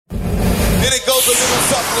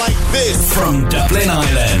like this. From Dublin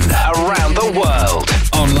Island, around the world,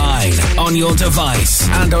 online, on your device,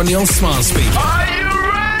 and on your smart speaker. Are you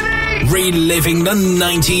ready? Reliving the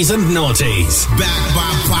 90s and noughties. Backed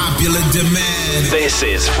by popular demand. This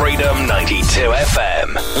is Freedom 92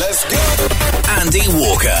 FM. Let's go. Andy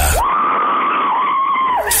Walker.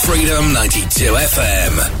 Freedom 92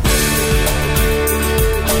 FM.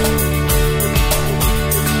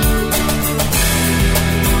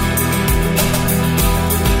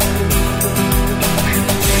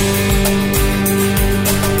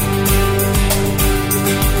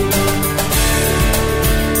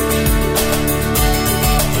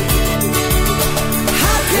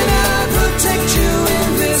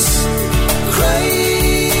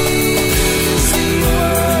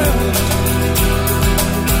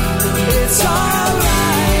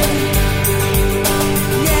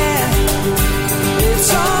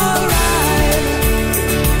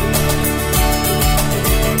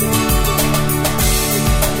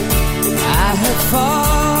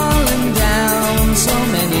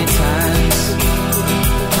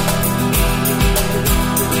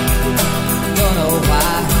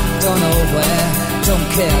 Don't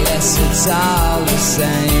care less, it's all the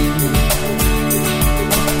same.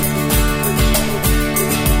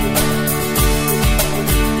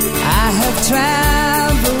 I have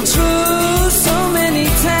traveled through so many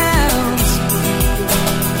towns.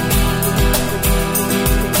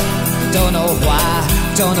 Don't know why,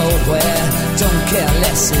 don't know where, don't care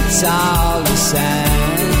less, it's all the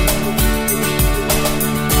same.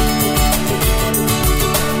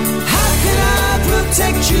 How can I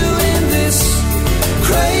protect you in this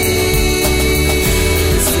crazy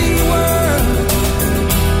world?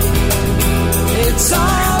 It's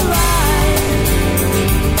alright.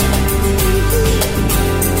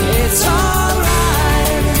 It's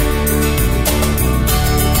alright.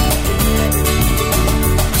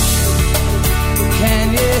 Can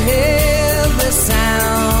you hear the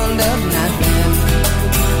sound of nothing?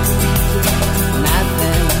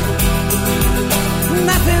 Nothing.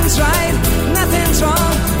 Nothing's right, nothing's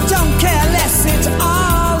wrong. Don't care less, it's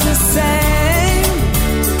all the same.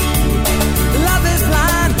 Love is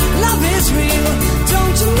blind, love is real.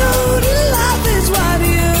 Don't you know that love is what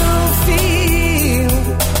you feel?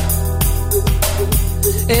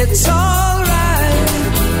 It's alright.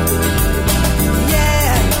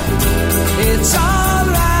 Yeah, it's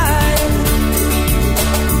alright.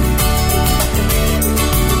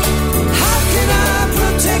 How can I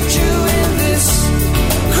protect you in this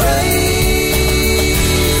crazy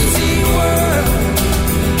world?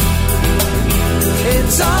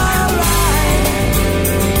 It's alright.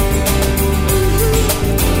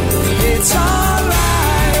 It's alright.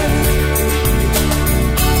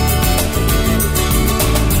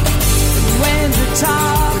 When the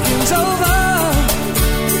talking's over,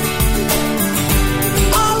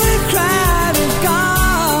 all the crowd is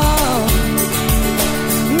gone.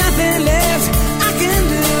 Nothing left I can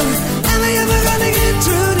do. Am I ever gonna get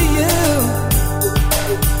through to you?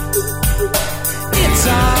 It's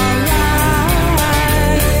alright.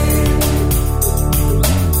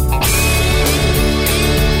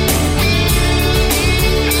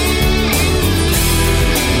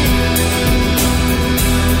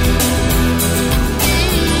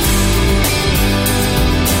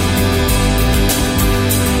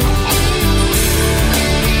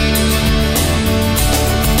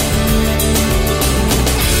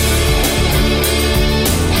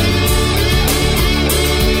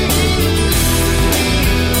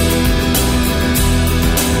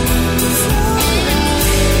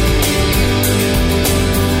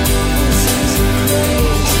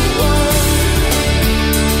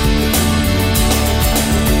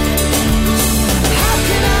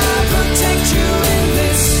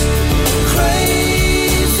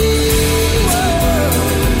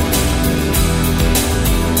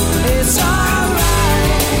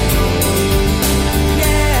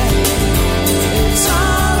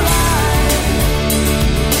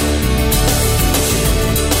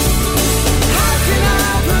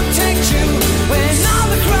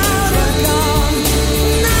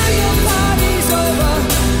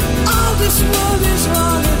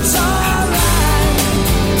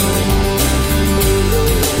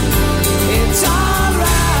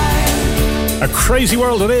 Crazy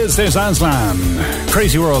World it is. There's Aslan.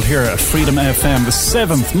 Crazy World here at Freedom FM. The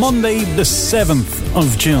 7th, Monday the 7th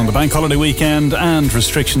of June, the bank holiday weekend, and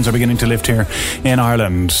restrictions are beginning to lift here in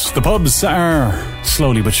Ireland. The pubs are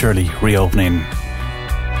slowly but surely reopening.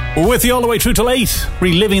 With you all the way through till 8,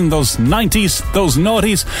 reliving those 90s, those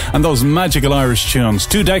noughties, and those magical Irish tunes.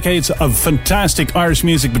 2 decades of fantastic Irish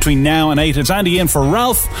music between now and 8. It's Andy in for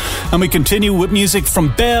Ralph, and we continue with music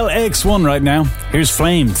from Bell X1 right now. Here's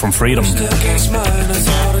Flame from Freedom. Still against mine, I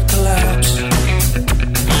thought it'd collapse.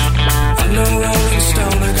 I'm no Rolling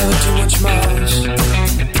Stone, I got too much mouse.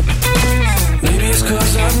 Maybe it's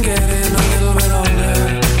 'cause I'm getting a little bit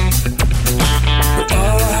older. But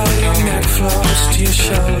oh, how your neck flows to your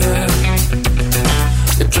shoulder.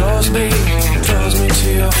 It draws me to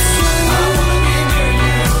your flame. I wanna be near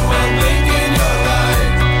you and blink in your light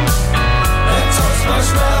and touch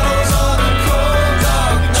marshmallows on a cold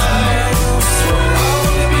dark night. I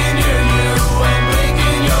wanna be near you and blink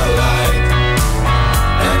in your light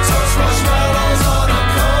and touch marshmallows on a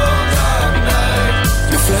cold dark night.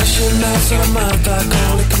 Your flesh and melts on my like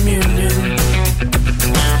Holy Communion,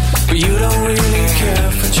 but you don't really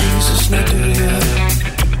care for Jesus, now do you?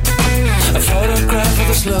 A photograph of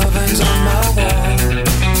this love hangs on my wall.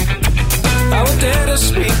 I would dare to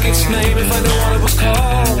speak its name if I knew what it was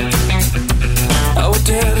called. I would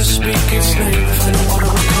dare to speak its name if I knew what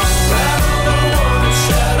it was called. Rattle the warm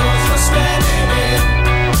shadows we're standing in,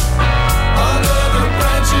 under the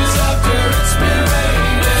branches after it's been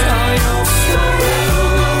raining. I know rattle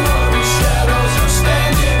the warm shadows we're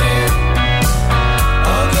standing in,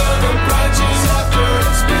 under the branches after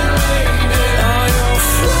it's been raining. I know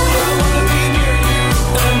I wanna be near you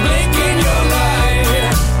and blink in your light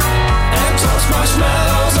and toast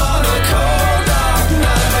marshmallows on a cold dark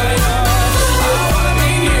night. I wanna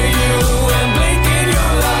be near you and blink in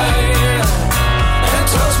your light and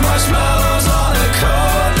toast marshmallows on a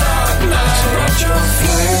cold dark night. You brought your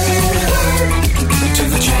flame to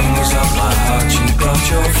the chambers of my heart. You brought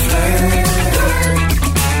your flame.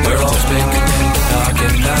 We're all blinking in the dark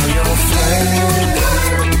and now your flame.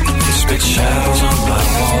 You spit shadows on my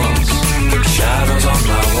walls, shadows on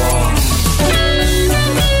my walls.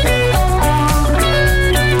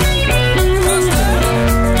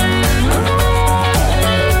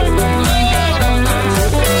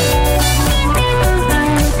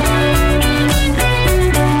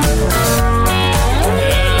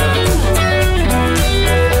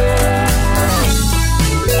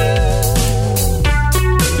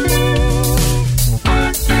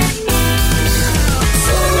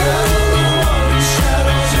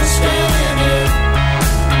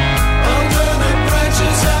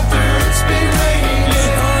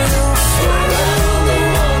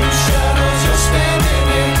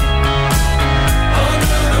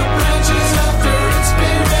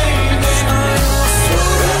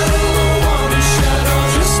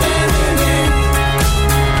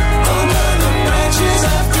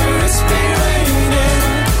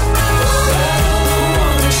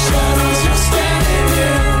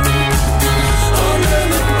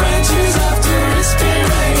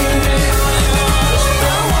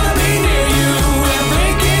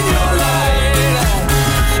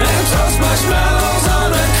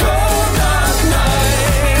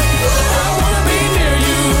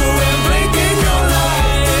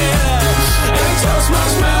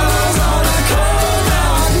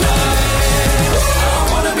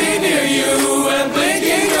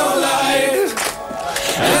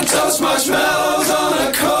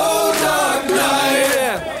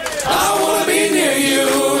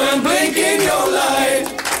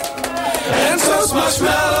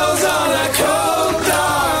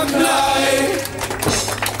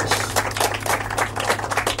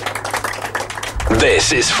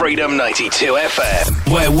 This is Freedom 92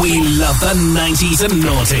 FM, where we love the 90s and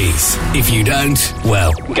noughties. If you don't,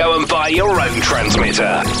 well, go and buy your own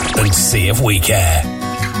transmitter and see if we care.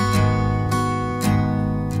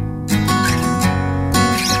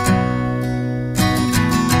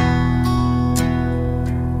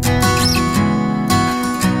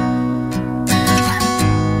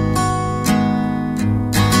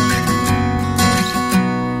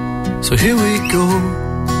 So here we go,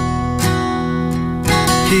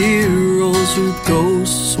 heroes with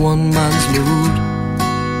ghosts, one man's mood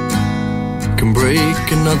can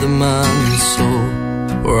break another man's soul.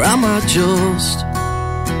 Or am I just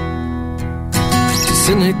too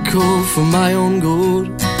cynical for my own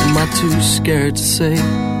good? Am I too scared to say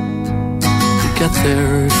we'll get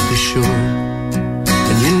there if we should?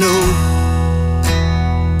 And you know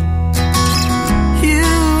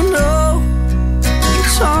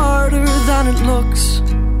it's harder than it looks.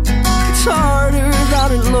 It's harder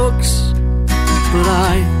than it looks. But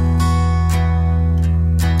I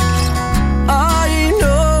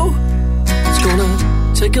know it's gonna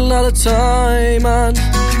take a lot of time and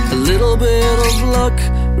a little bit of luck.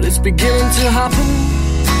 But it's beginning to happen.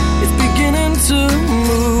 It's beginning beginning to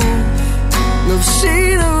move. And I've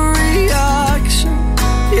seen a reaction.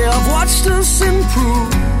 Yeah, I've watched us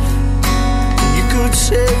improve. And you could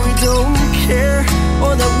say we don't care,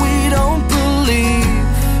 or that we don't believe.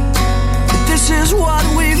 But this is what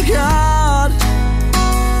we've got,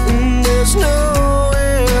 and there's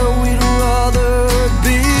nowhere we'd rather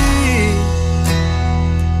be.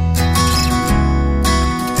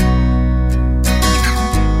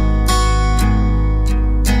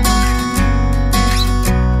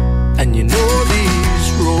 And you know these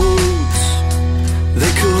roads,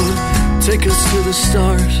 they could take us to the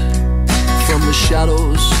start. From the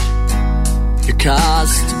shadows, you're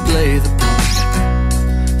cast to play the part.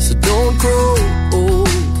 So don't grow old,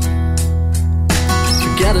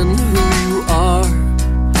 forgetting who you are.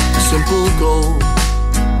 A simple goal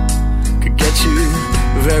could get you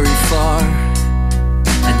very far.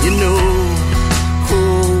 And you know,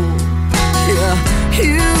 oh, yeah,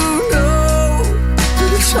 you know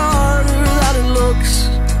that it's harder than it looks.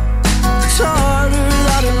 It's harder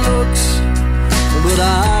than it looks. But I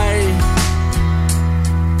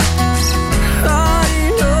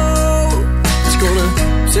know it's gonna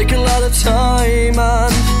take a lot of time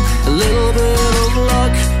and a little bit of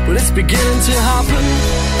luck, but it's beginning to happen.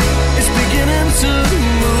 It's beginning to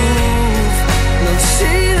move. And I've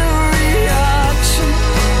seen a reaction.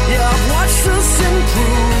 Yeah, I've watched us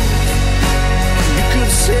improve. You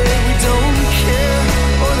could say we don't care,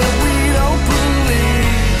 or that we don't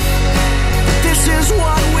believe. But this is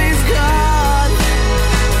what we've got.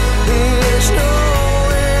 There's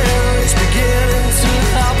nowhere. It's beginning to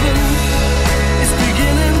happen. It's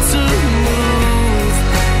beginning to move.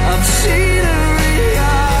 I've seen a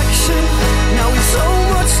reaction. Now it's so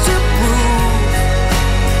much to prove.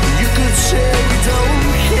 You could say we don't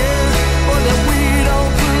care, or that we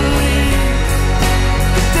don't believe.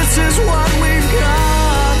 But this is what we've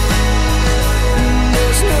got.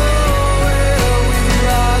 There's nowhere we'd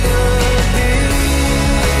rather be.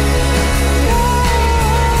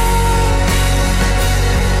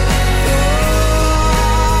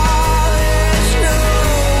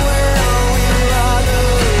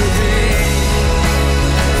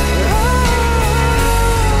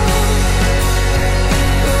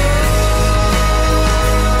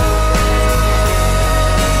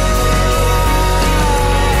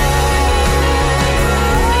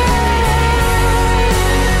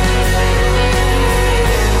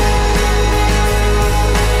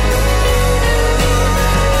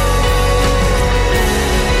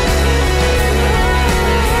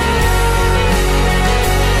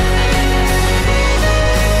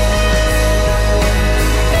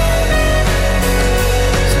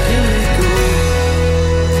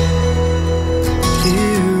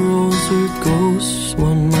 Heroes or ghosts,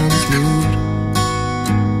 one man's mood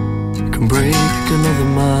can break another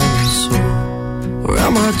man's soul. Or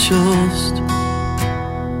am I just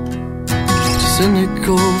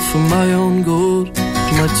cynical for my own good?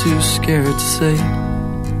 Am I too scared to say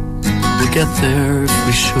we'll get there if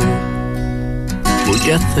we should? We'll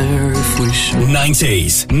get there if we should.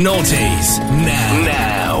 90s, noughties,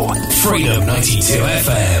 now. Freedom 92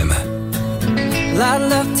 FM. I'd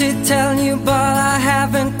love to tell you, but I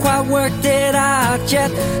haven't quite worked it out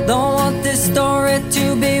yet. Don't want this story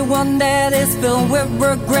to be one that is filled with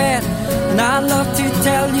regret. And I'd love to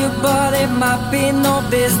tell you, but it might be no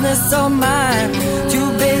business of mine. Too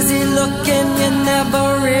busy looking, you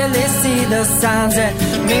never really see the signs. And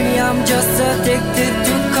maybe I'm just addicted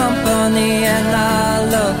to company, and I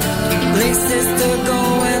love places to go,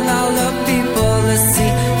 and I love people to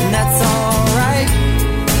see, and that's alright.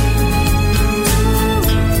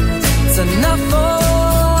 It's enough for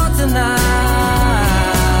tonight,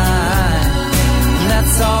 and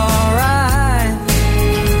that's alright.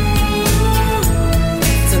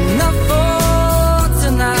 It's enough for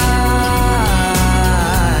tonight.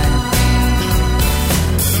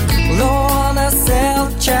 Don't wanna sell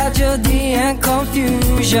tragedy and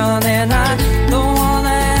confusion, and I don't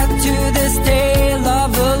wanna add to this tale of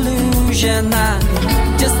illusion. I'm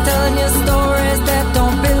just telling you stories that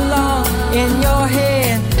don't belong in your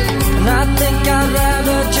head. And I think I'd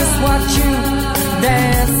rather just watch you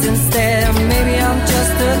dance instead. Maybe I'm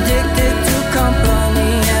just addicted to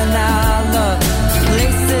company, and I love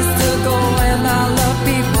places to go, and I love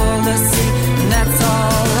people to see, and that's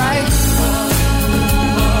alright.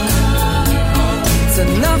 It's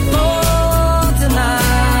enough for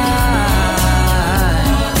tonight,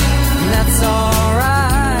 and that's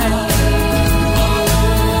alright.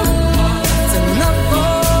 It's enough for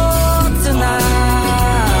tonight.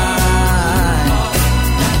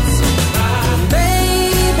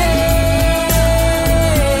 Baby,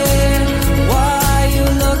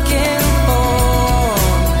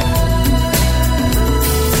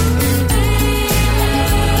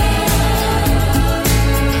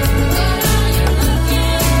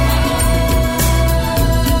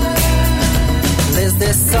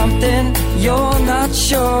 something you're not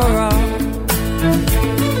sure of?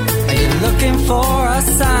 Are you looking for a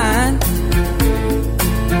sign?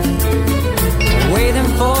 Waiting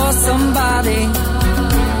for somebody?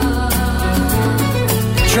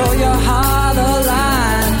 Control your heart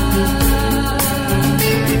alive,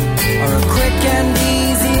 or a quick and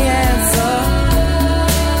easy answer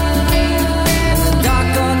in the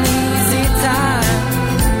dark uneasy time.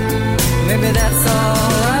 Maybe that's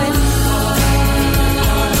alright.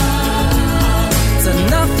 It's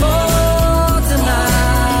enough for tonight,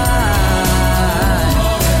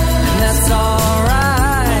 and that's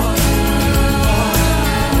alright.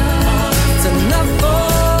 It's enough for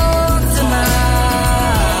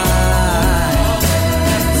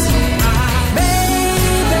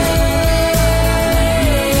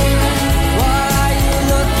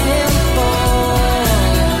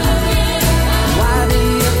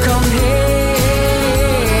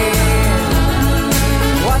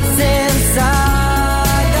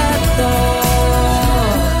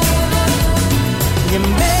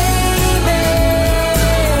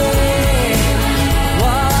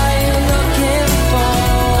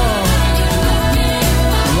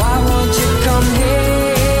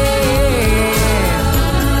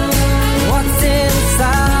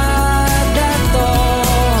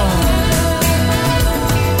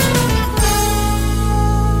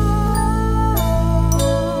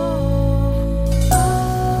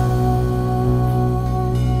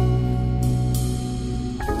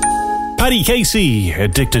Paddy Casey,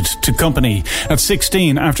 Addicted to Company, at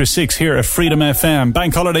 16 after 6 here at Freedom FM.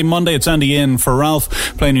 Bank Holiday Monday, it's Andy in for Ralph,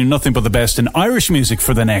 playing you nothing but the best in Irish music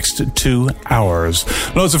for the next 2 hours.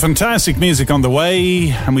 Loads of fantastic music on the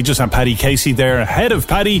way, and we just have Paddy Casey there. Ahead of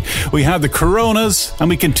Paddy, we have the Coronas, and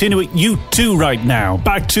we continue at U2 right now.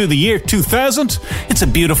 Back to the year 2000. It's a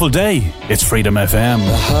beautiful day. It's Freedom FM.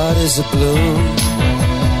 The heart is a balloon,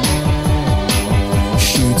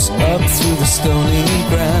 shoots up through the stony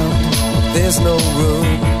ground. There's no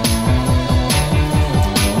room,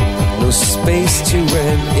 no space to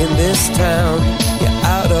rent in this town. You're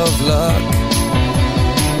out of luck,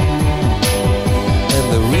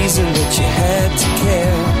 and the reason that you had to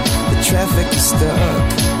care, the traffic is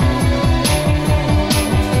stuck,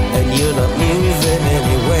 and you're not moving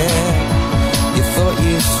anywhere. You thought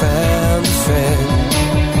you found a friend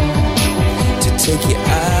to take you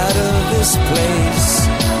out of this place,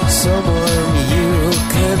 someone you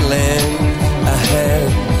could lend a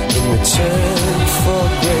hand in return for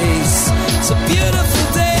grace. It's a beautiful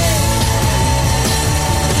day.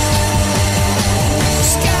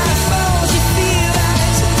 Sky falls, you feel like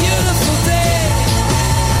it's a beautiful day.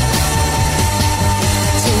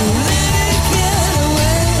 So let it get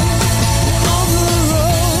away on the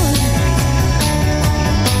road,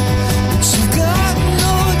 but you got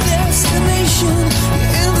no destination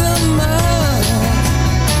in the mind.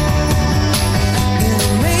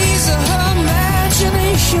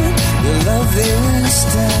 Your love is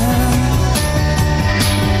down,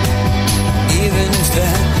 even if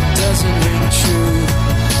that doesn't ring true.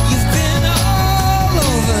 You've been all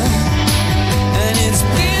over, and it's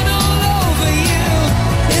been all over you.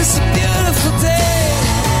 It's a beautiful day,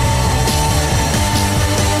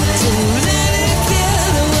 so let it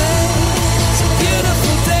get away. It's a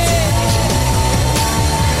beautiful day.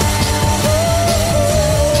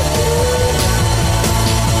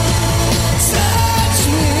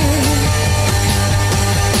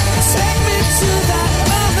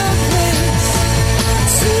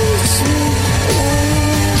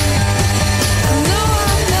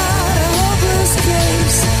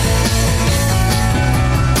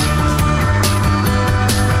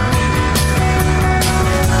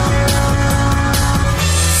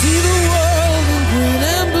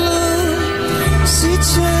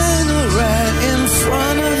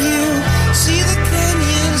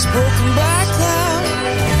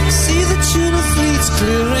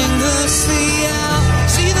 Clearing the sea out,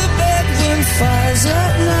 see the bedroom fires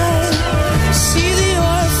at night, see the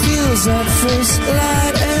oil fields at first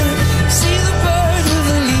light, and see the bird with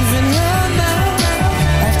a leaf in her mouth.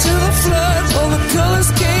 After the flood, all the colors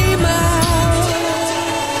came out.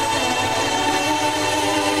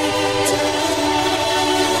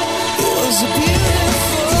 It was a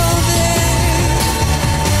beautiful day,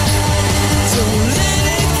 so let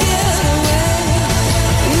it get away.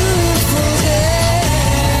 Beautiful day.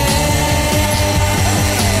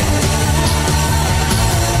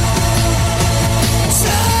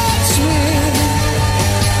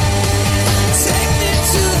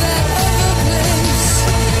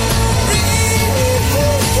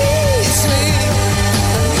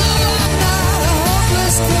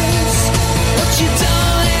 You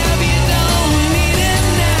don't have, you don't need it.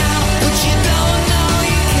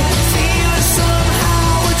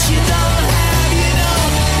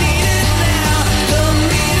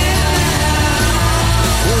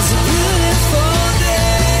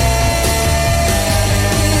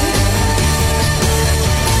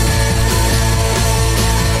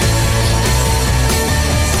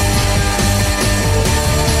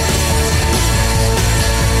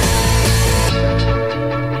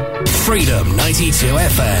 92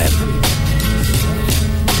 FM.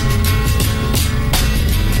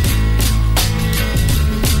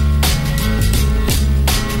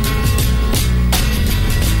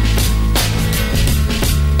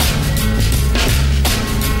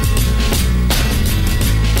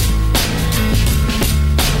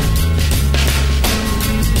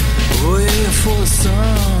 For the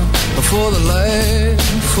sun, for the light,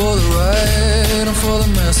 for the right, and for the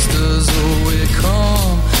masters, oh, we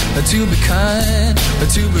come to be kind,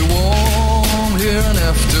 to be warm here and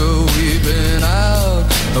after we've been out,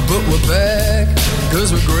 but we're back,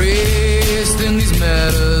 cause we're graced in these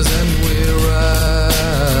matters and we rise.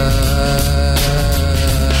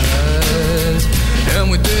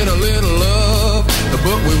 And we did a little love,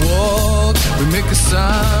 but we walk, we make a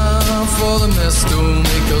sign for the master,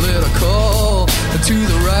 make a little call to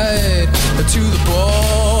the right, to the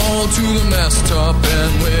ball, to the mast top,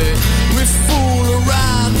 and we fool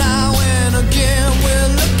around now and again. We're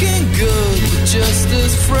looking good, but just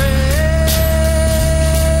as friends.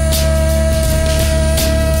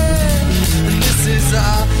 And this is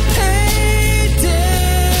our heyday,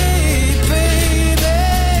 baby,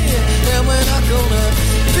 and we're not gonna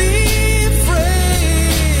be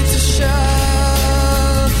afraid to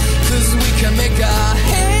shout, 'cause we can make our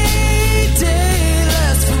heyday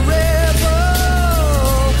last forever.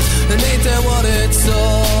 And ain't that what it's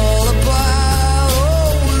all about?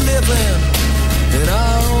 Oh, living in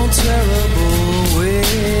our own terrible way.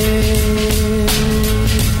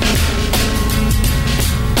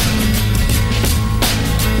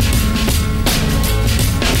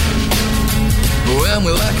 When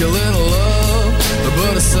we lack a little love,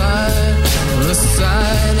 but a sign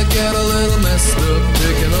to get a little messed up,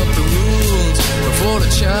 picking up the rules for the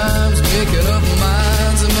chimes, making up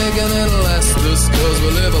minds and making it last us, 'cause we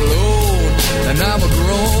live alone and now we're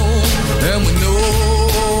grown and we know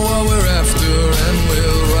what we're after and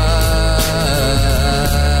we'll rise.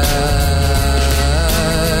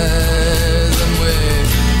 And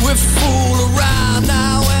we fool around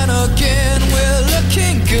now and again. We're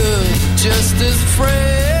looking good, just as friends.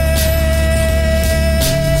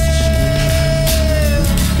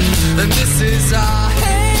 And this is our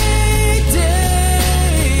heyday,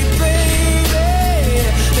 baby,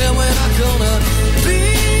 and we're not gonna be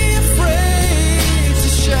afraid to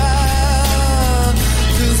shout,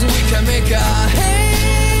 'cause we can make our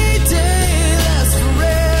heyday last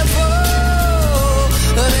forever.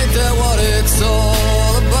 And ain't that what it's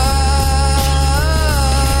all about?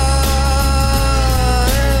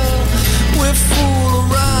 We fool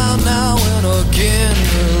around now and again.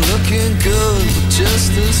 We're looking good, but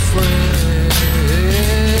just as friends.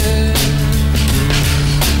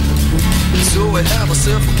 So we have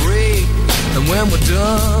ourselves a break, and when we're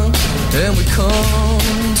done and we come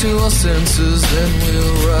to our senses, then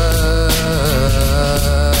we'll rise.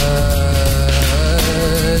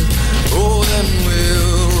 Oh, then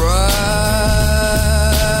we'll rise,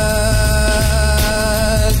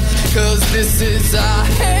 'cause this is our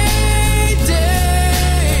heyday,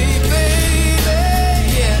 baby,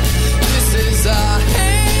 yeah. This is our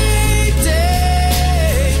heyday,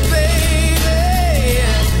 baby,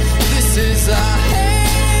 yeah. This is our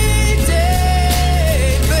heyday,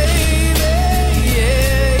 baby,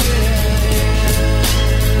 yeah,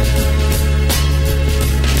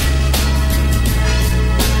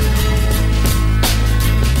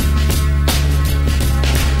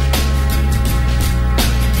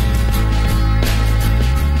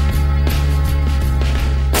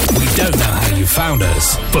 We don't know how you found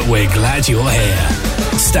us, but we're glad you're here.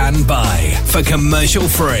 Stand by for commercial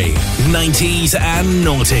free 90s and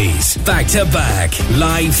noughties. Back to back,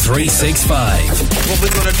 live 365. What we're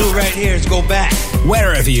gonna do right here is go back.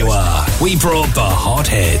 Wherever you are, we brought the hot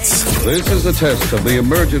hits. This is a test of the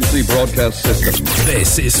emergency broadcast system.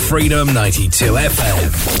 This is Freedom 92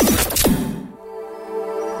 FM.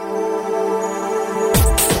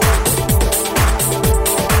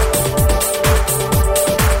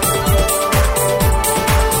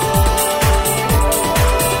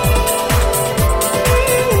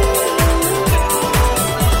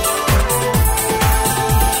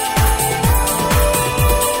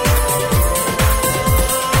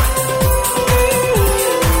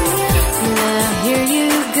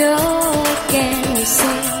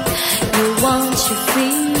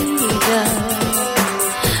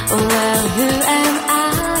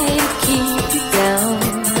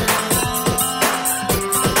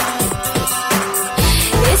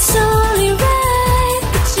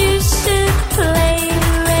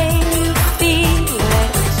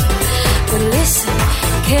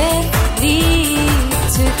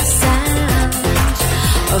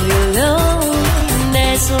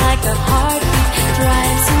 Like a heartbeat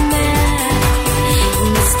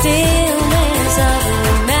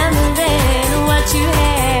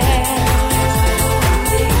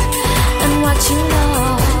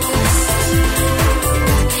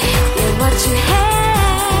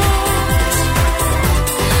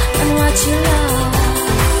what you love.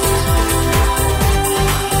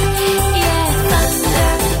 Yeah,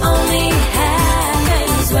 thunder only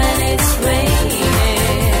happens when it's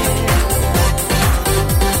raining,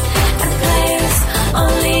 and players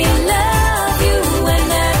only love you when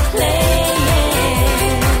they're playing.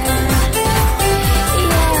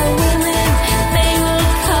 Yeah, women, they will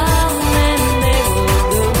come and they will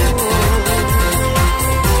go.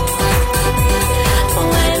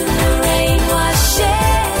 When the rain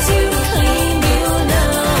washes you clean,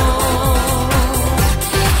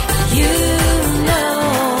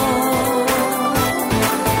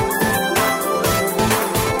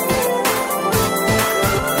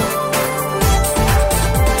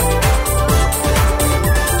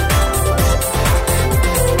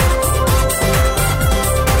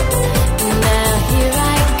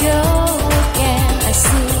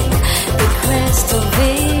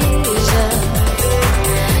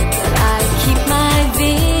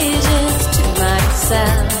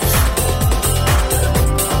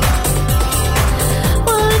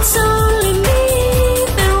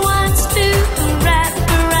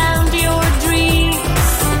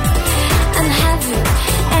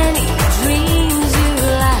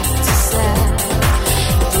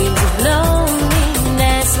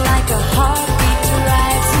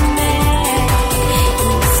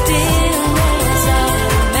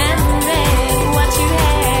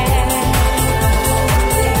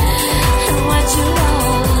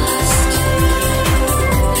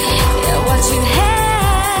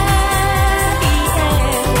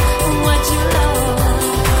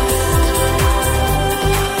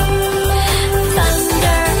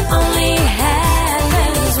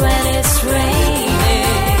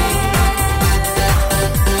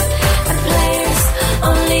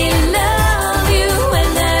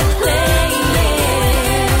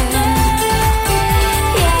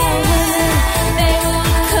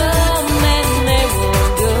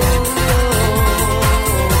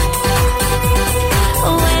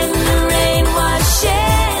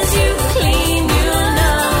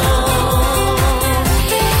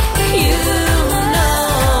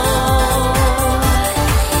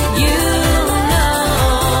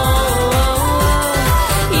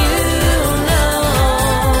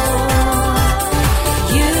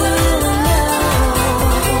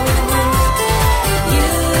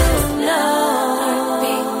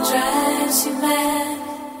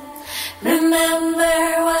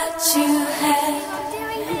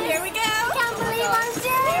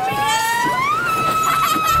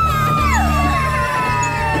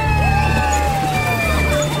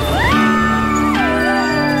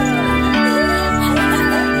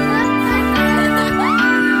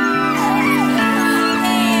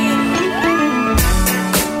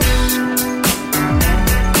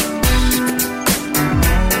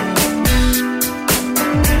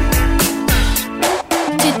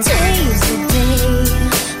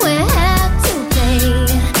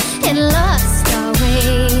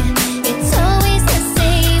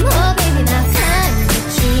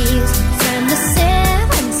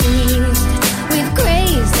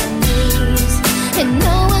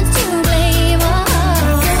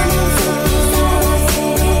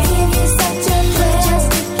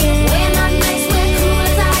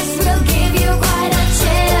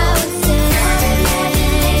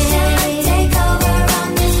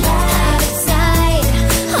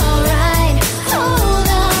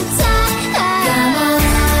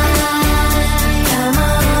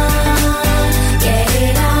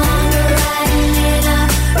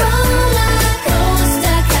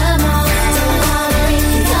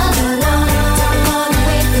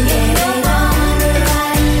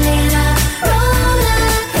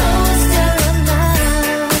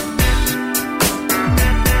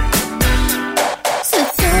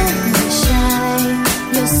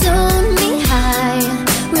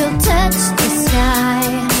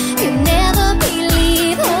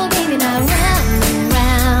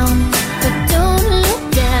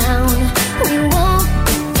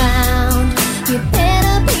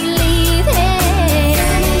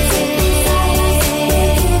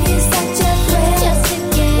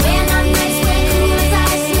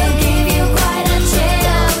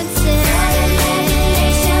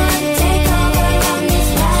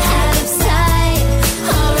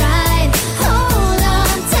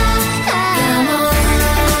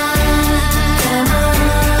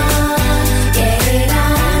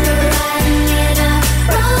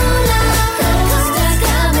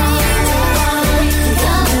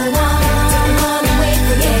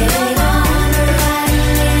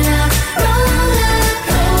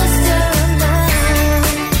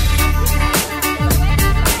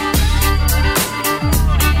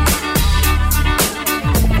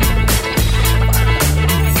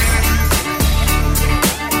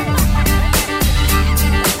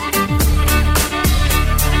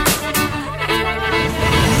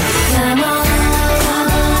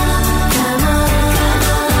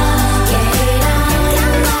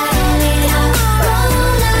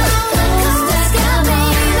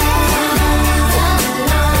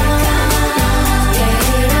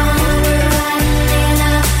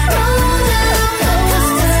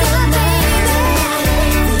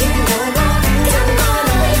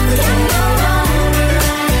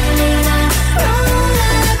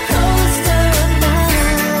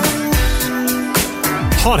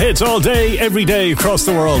 hits all day, every day across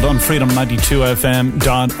the world on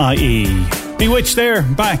freedom92fm.ie. Bewitched there,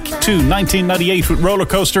 back to 1998 with Roller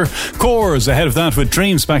Coaster. Cores ahead of that with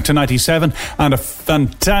Dreams back to 97. And a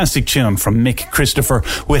fantastic tune from Mick Christopher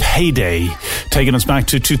with Heyday, taking us back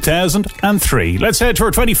to 2003. Let's head to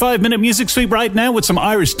our 25-minute music sweep right now with some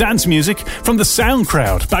Irish dance music from the Sound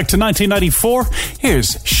Crowd back to 1994.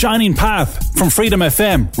 Here's Shining Path from Freedom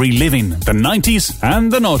FM, reliving the 90s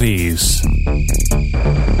and the noughties.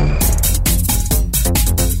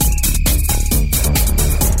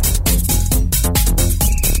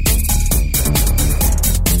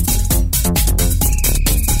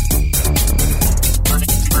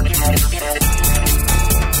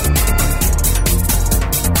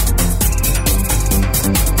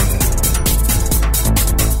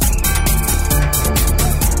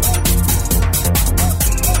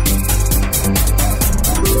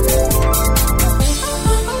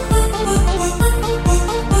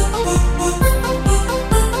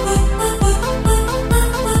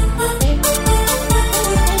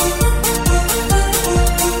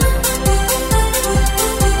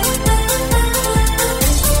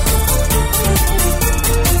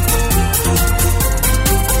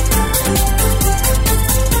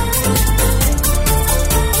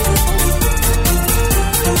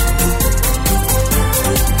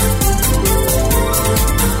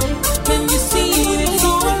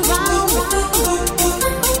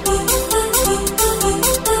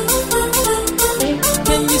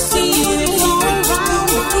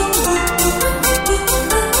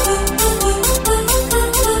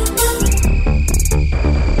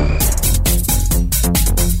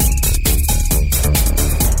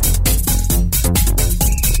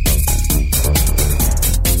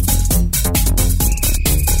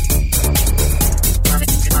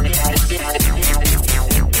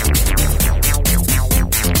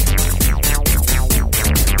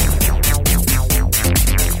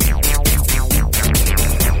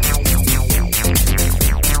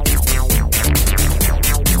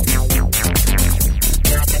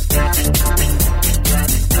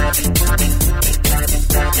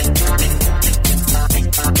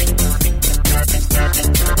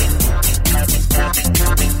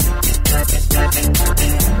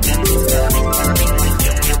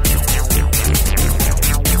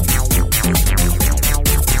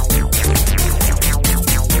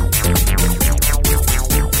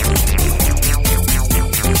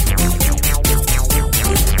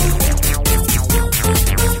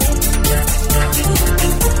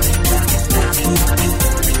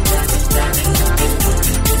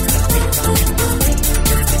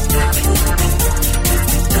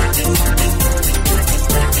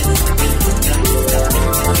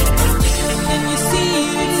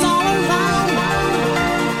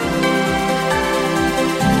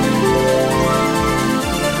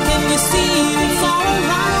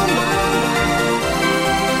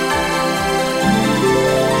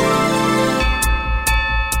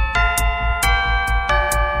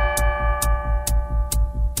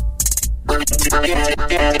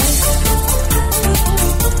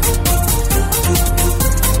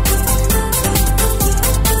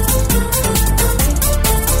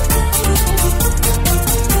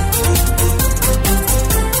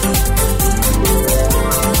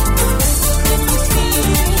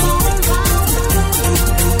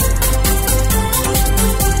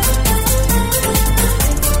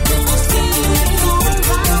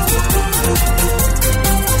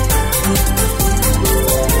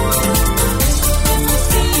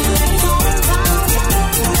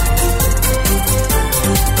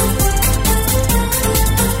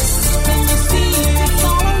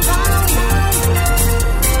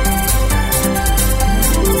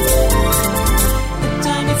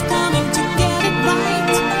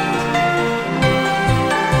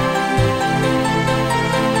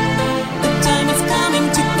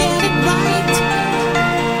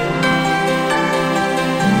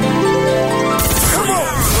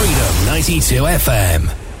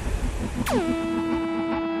 FM.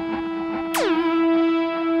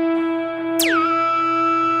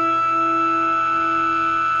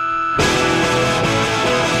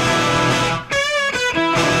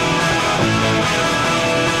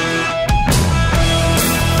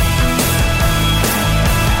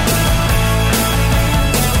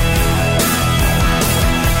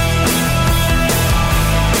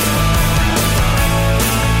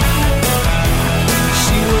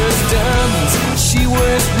 She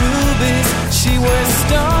was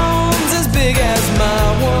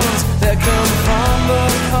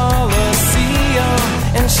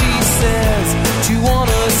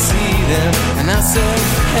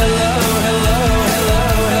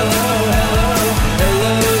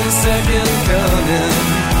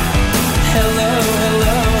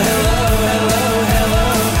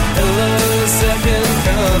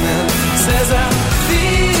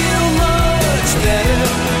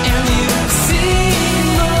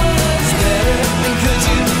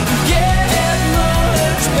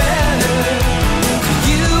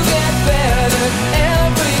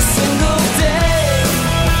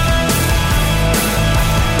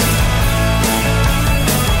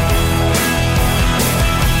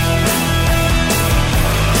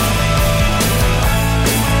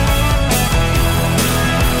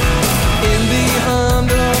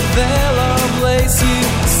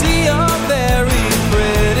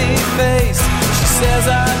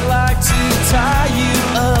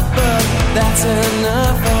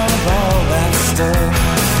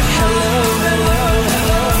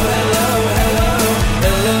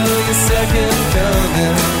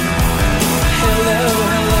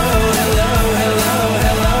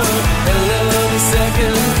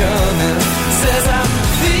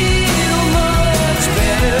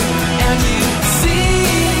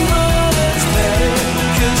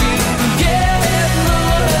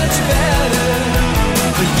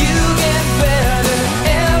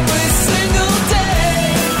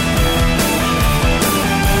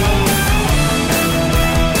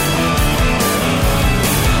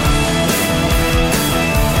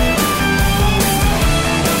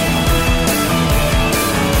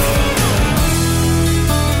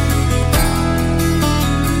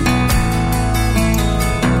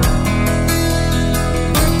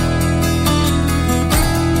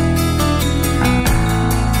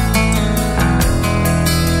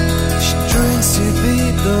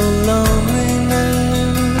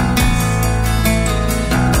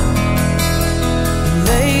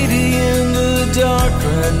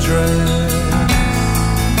dress.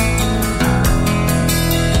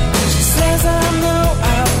 She says I know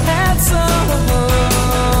I've had some.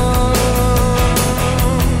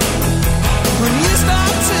 When you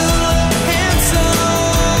start to look handsome,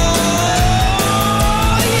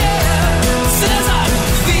 yeah. Says I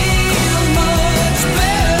feel much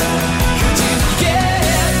better. Could you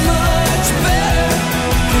get much better?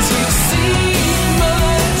 'Cause you seem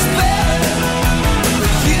much better.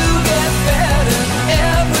 But you get better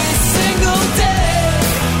every single day.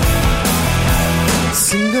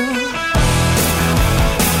 Single.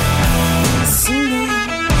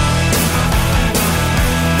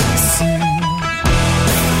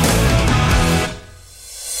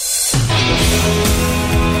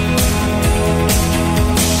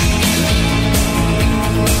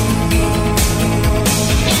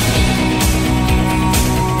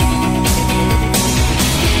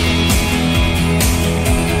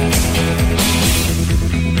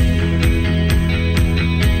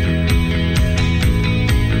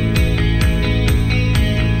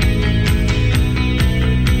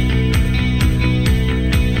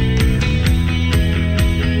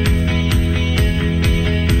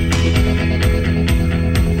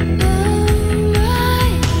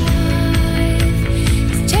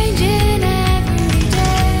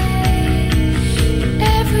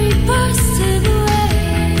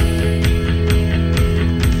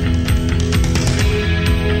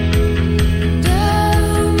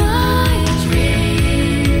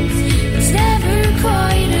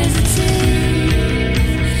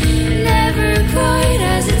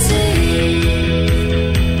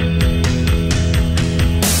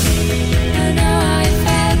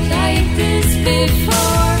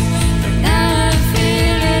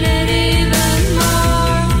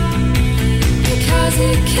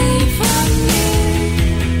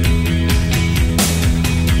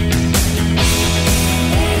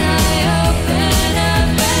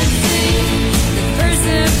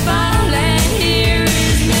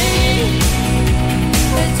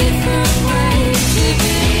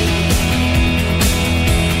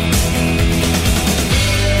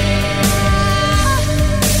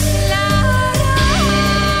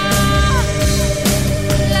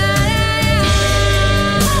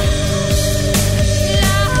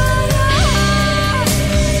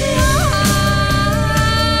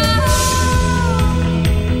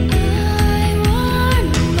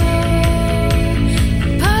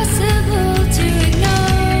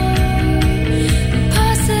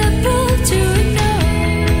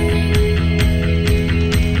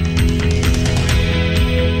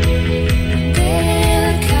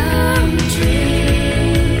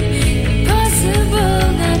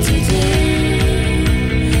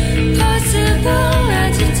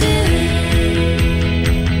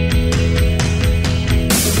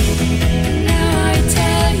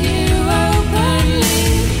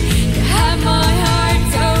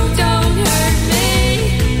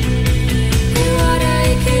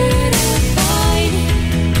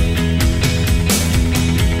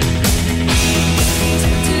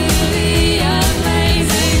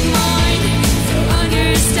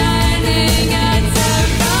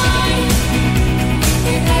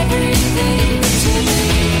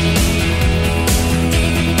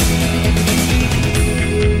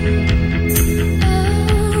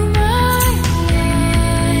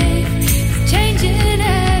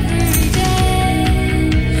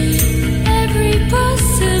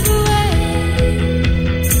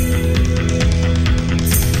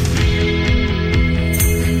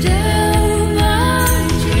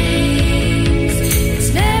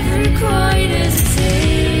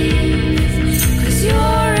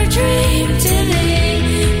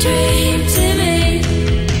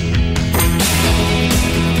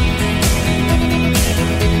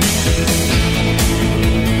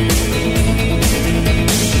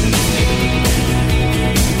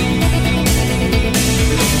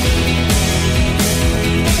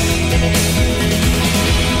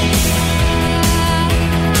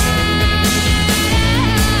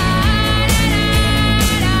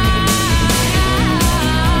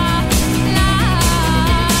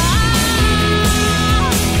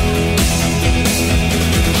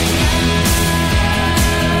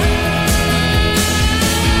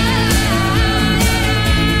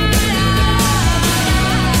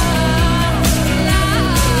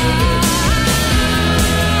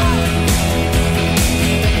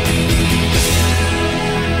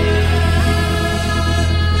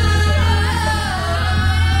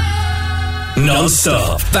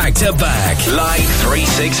 Non-stop, back-to-back, Live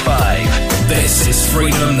 365. This is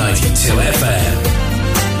Freedom 92 FM.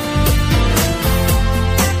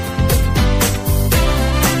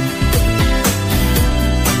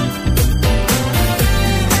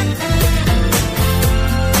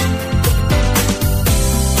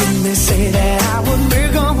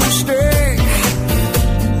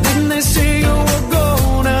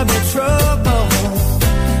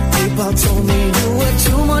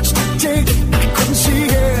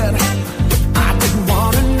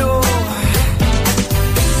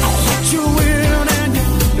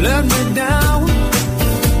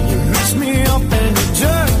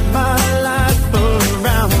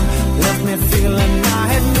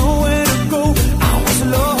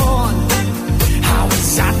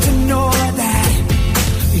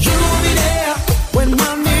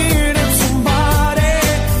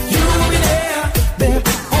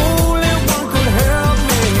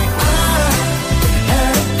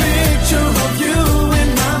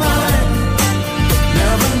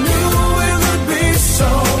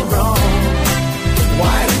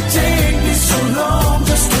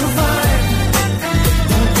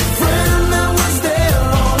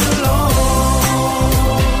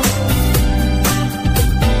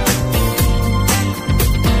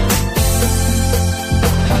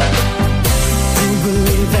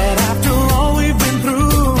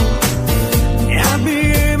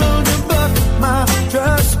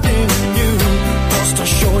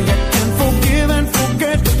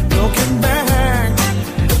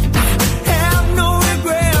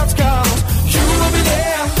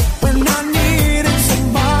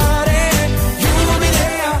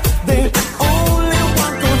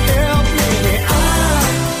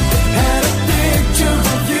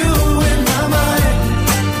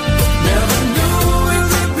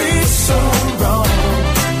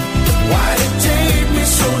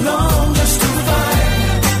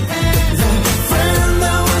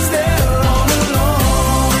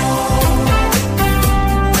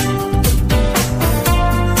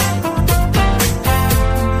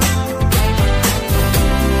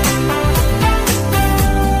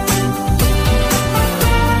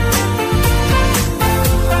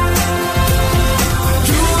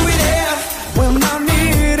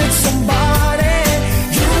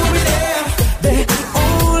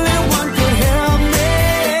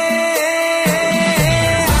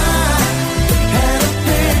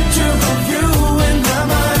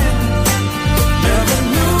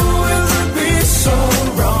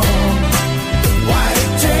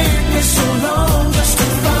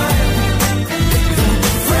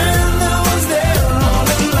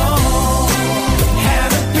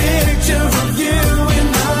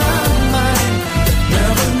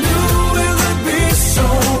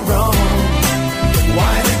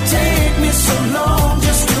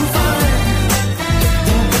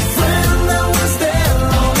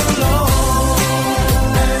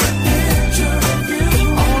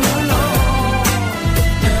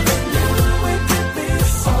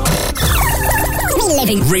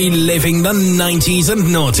 Reliving the 90s and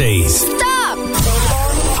noughties. Stop!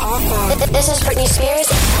 This is Britney Spears.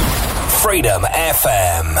 Freedom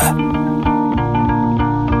FM.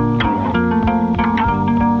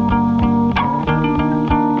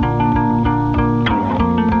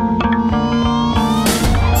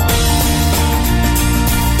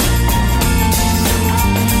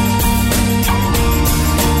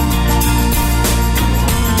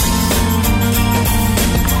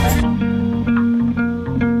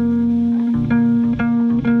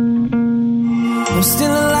 I'm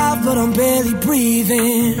still alive, but I'm barely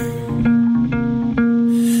breathing.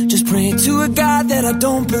 Just praying to a God that I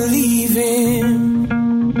don't believe in.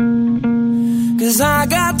 'Cause I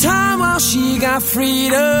got time while she got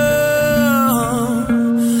freedom.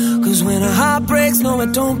 'Cause when a heart breaks, no,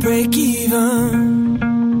 it don't break even.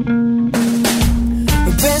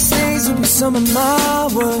 The best days will be some of my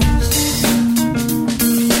worst.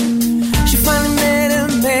 She finally met a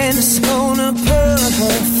man that's gonna put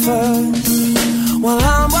her first. While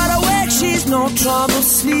I'm wide awake, she's no trouble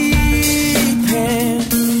sleeping.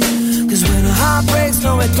 'Cause when a heart breaks,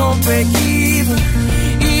 no, it don't break even,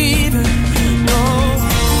 no.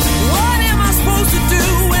 What am I supposed to do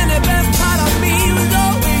when the best part of me was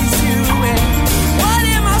always you? And what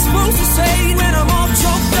am I supposed to say when I'm all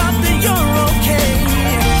choked up that you're okay?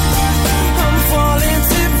 I'm falling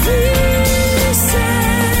to pieces,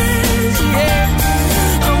 yeah.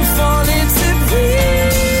 I'm falling to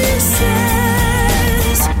pieces.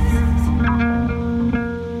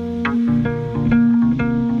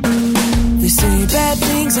 They say bad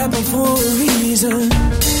things happen for a reason,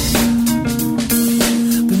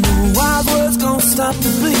 but no wild words gon' stop the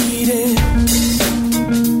bleeding.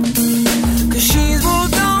 'Cause she's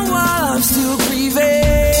moved on while I'm still grieving.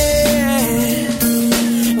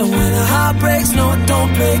 And when a heart breaks, no, it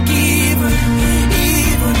don't break even,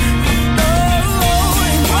 no.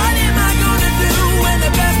 And what am I gonna do when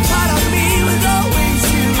the best part of me was always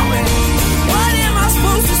you? And what am I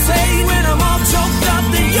supposed to say when I'm all choked up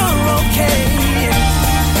that you're okay?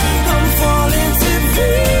 I'm falling to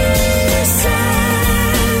pieces,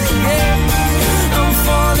 yeah. I'm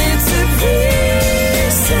falling to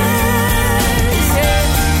pieces, yeah.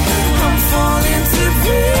 I'm falling to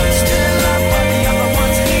pieces. Still up on the other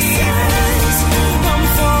one's pieces. I'm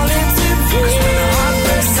falling to pieces. 'Cause when the heart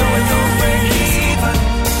breaks, so it don't break even.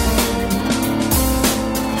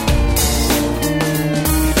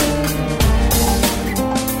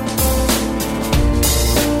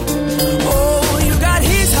 Oh, you got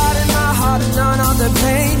his heart and my heart and none of the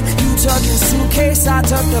pain. You took his suitcase, I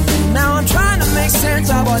took the pain. Now I'm trying to make sense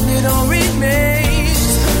of what little remains.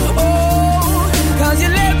 Oh, 'cause you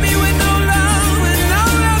left me with no love and no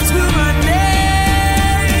love to my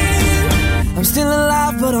name. I'm still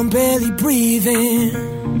alive, but I'm barely breathing.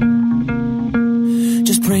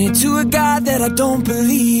 Just praying to a God that I don't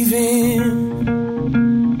believe in.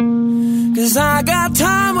 'Cause I got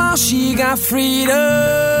time while she got freedom.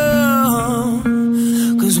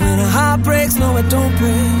 'Cause when a heart breaks, no, it don't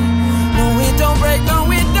break. No, it don't break, no,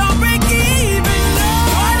 it don't break even. No.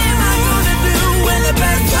 What am I gonna do when the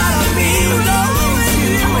best part of me was always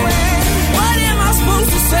you? And what am I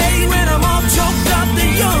supposed to say when I'm all choked up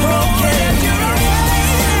that you're okay?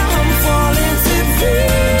 I'm falling to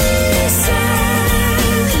pieces,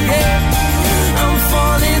 yeah. I'm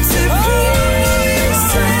falling to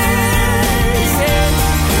pieces, yeah.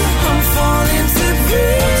 I'm falling to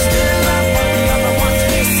pieces. Still up on the other one's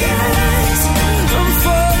pieces. I'm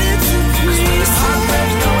falling to pieces. Heart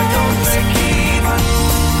breaks, no, it don't break even.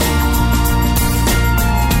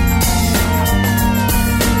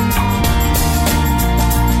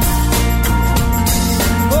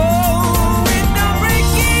 Oh, it don't break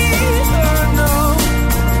even, no.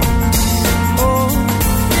 Oh,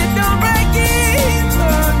 it don't break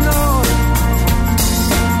even, no.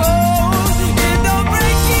 Oh, it don't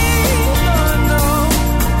break even, no.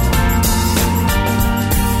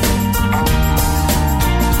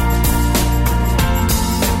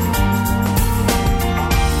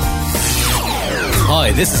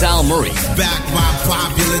 Hi, this is Al Murray. Back by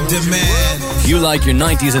popular demand. If you like your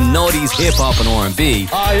 90s and noughties, hip-hop and R&B,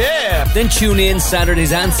 Oh, yeah. then tune in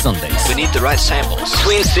Saturdays and Sundays We need the right samples.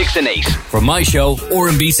 between 6 and 8 for my show,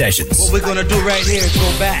 R&B Sessions, What we're gonna do right here is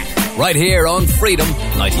go back. right here on Freedom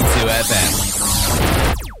 92 FM.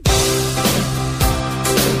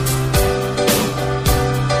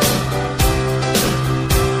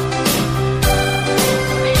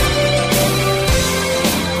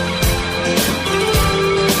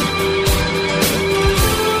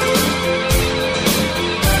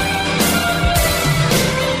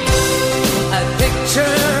 I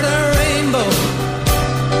pictured a rainbow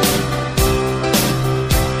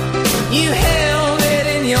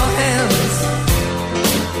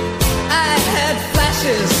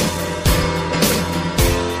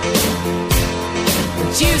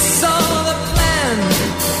you saw the plan.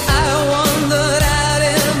 I wandered out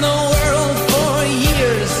in the world for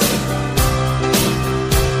years,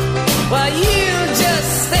 while you just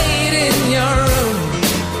stayed in your room.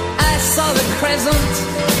 I saw the crescent.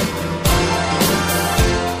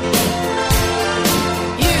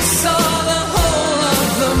 You saw the whole of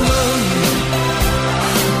the moon.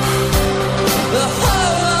 The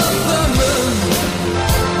whole of the moon.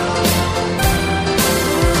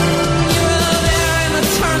 You were there in the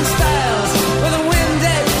turnstiles with the wind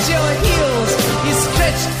at your heels. You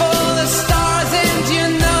stretched for the stars, and you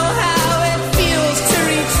know how it feels to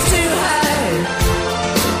reach too high,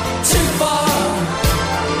 too far,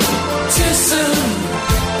 too soon.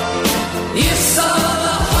 You saw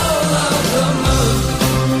the whole of the moon.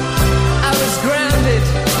 I was grounded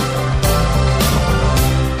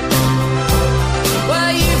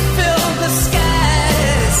while you filled the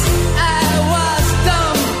skies. I was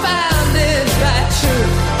dumbfounded by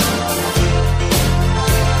truth.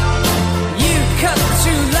 You cut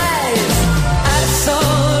through lies. I saw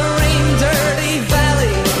the rain-dirty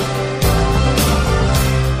valley.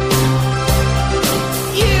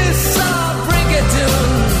 You saw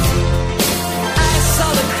Brigadoon. I saw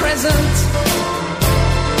the crescent.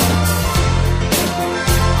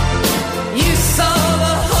 You saw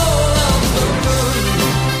the whole of the moon.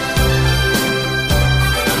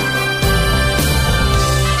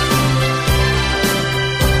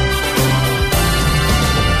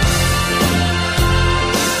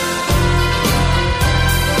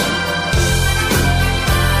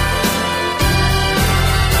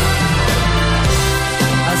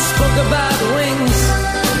 I spoke about wings.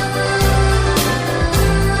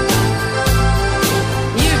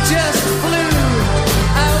 You just flew.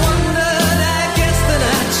 I wondered, I guess that I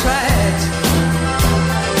tried.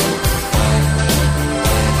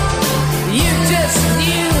 You just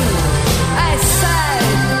knew. I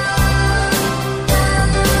sighed.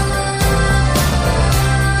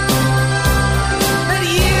 But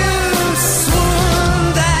you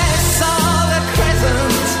swooned. I saw the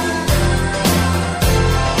crescent.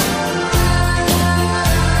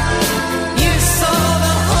 You saw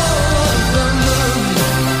the whole of the moon.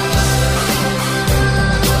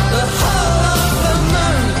 The whole of the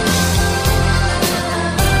moon.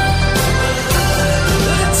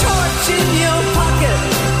 With a torch in your pocket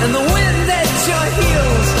and the wind at your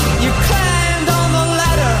heels, you climbed on the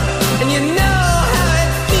ladder, and you know how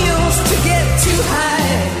it feels to get too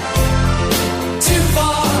high, too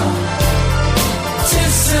far, too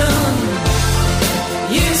soon.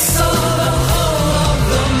 You saw the whole of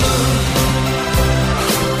the moon.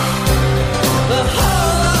 The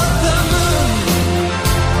whole of the moon.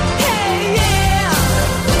 Hey, yeah.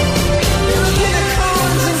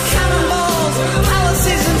 Unicorns and cannonballs,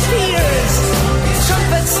 palaces and piers,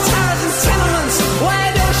 trumpets, towers and tenements,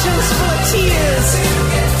 wide oceans full of tears,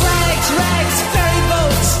 flags, rags, ferry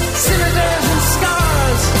boats, scimitars and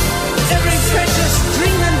scars, every precious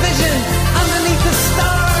dream and vision underneath the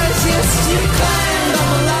stars. Yes, you climbed on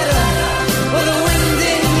the ladder with the wind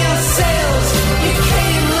in your sails. You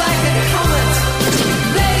came like a comet,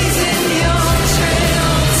 blazing your trail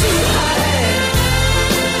too high,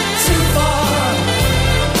 too far,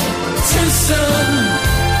 too soon.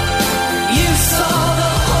 You saw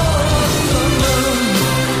the whole of the moon.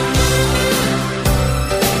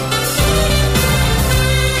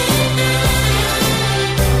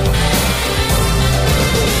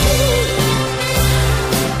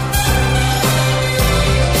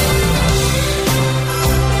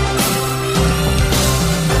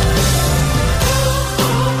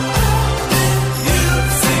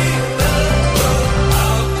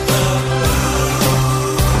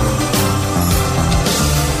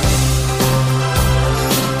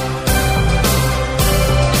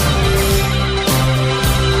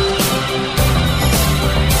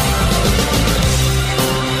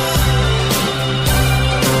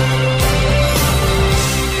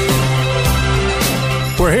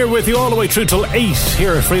 We're here with you all the way through till 8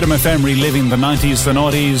 here at Freedom FM, reliving the 90s, the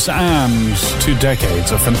noughties, and 2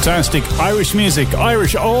 decades of fantastic Irish music.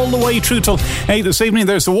 Irish all the way through till 8 this evening.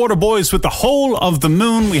 There's the Waterboys with The Whole of the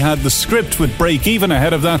Moon. We had The Script with Break Even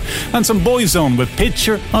ahead of that, and some Boyzone with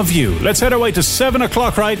Picture of You. Let's head our way to 7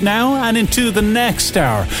 o'clock right now and into the next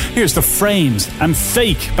hour. Here's The Frames and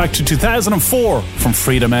Fake, back to 2004 from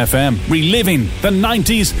Freedom FM, reliving the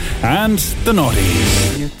 90s and the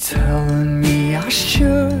noughties. You're telling me I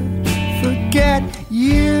should forget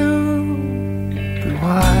you, but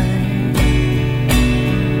why?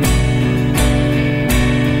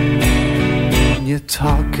 You're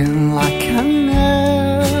talking like I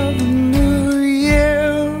never knew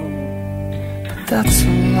you, but that's a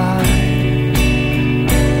lie.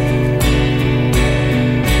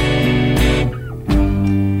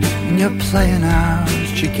 playing out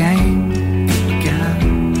your game again?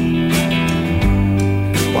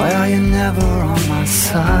 Why are you never on my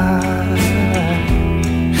side?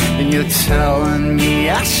 And you're telling me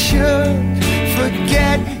I should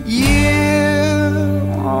forget you.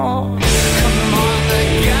 Oh, come on, the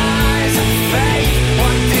guys are fake.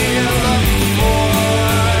 What do you look for?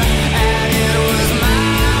 And it was my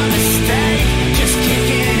mistake, just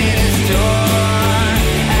kicking in his door.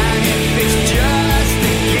 And if it's just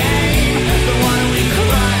a game, then what are we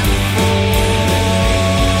crying for?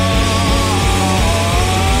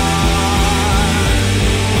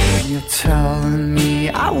 You're telling me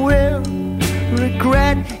I will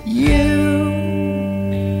regret you.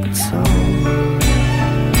 So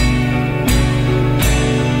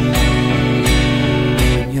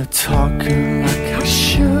you're talking like I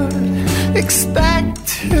should expect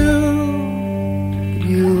to.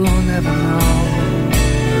 You'll never know.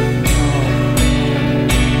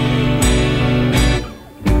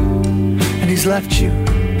 And he's left you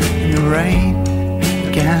in the rain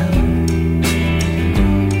again.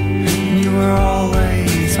 And you were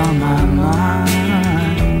always on my mind.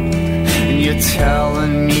 And you're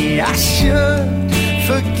telling me I should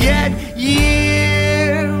forget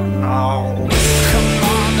you. Oh, come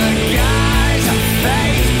on, the guys are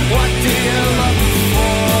fake. What do you look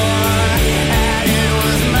for? And it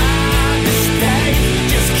was my mistake,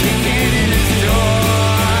 just kicking in his door.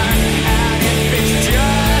 And if it's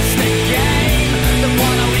just a game, then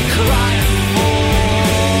what are we crying for?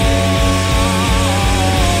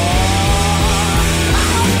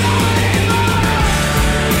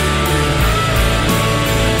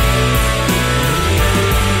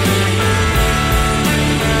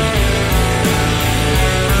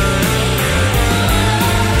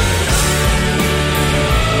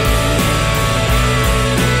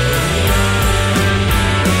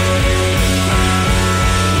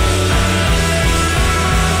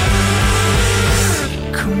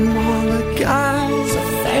 Come on, the guys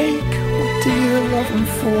are fake. What do you love them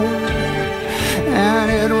for? And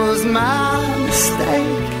it was my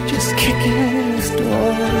mistake, just kicking in his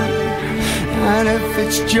door. And if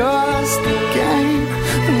it's just a game,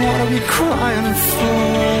 then what are we crying for?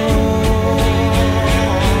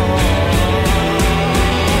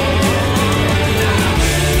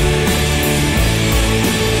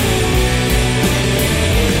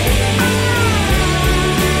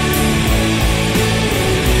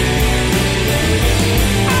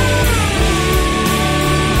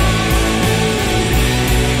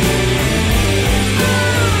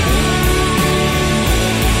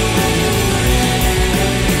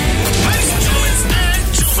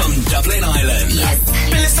 From Dublin Island.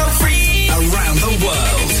 Around the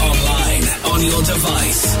world. Online, on your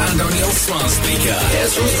device, and on your smart speaker.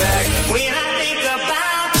 Guess who's back? When I think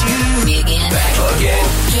about you, Back again.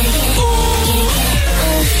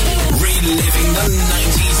 Reliving the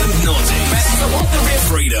 90s and noughties.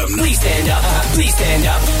 Freedom. Please stand up. Please stand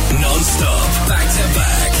up. Non-stop. Back to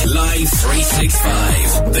back. Live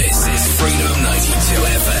 365. This is Freedom 92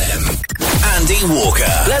 FM. Andy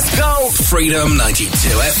Walker. Let's go. Freedom 92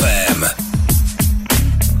 FM.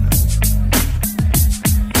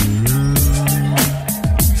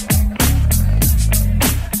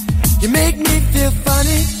 You make me feel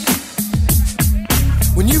funny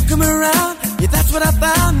when you come around. Yeah, that's what I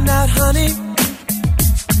found out, honey.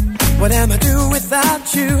 What am I do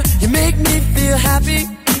without you? You make me feel happy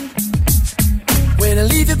when I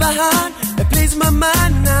leave you behind. It plays my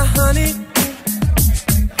mind now, honey.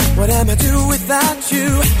 What am I do without you?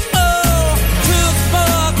 Oh, took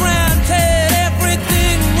for granted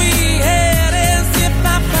everything we had, as if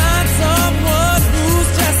I find someone who's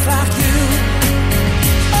just like you.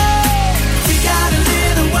 we got a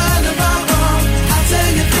little world of our own. I'll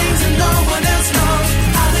tell you things that no one else knows.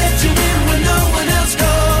 I'll let you in when no one else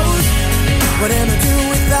goes. What am I do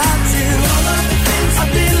without you? All of the things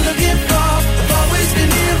I've been looking for have always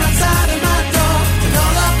been here outside of my door. And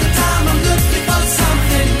all of the time I'm looking for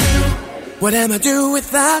something new. What am I do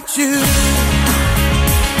without you?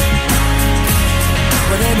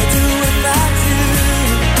 What am I do without you?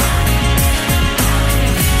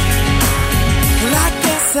 Well, I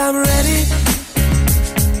guess I'm ready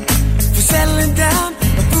for settling down.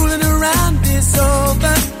 The fooling around is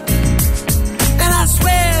over, and I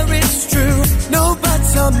swear it's true. No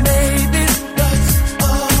buts or maybes.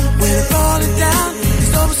 When I'm falling down,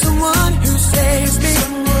 there's always someone who saves me.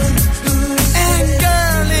 And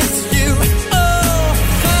girl, it's you. Oh,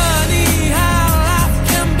 funny how life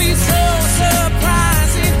can be so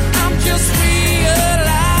surprising. I'm just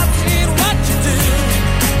realizing what you do.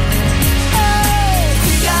 Oh,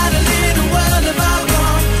 we got a little world of our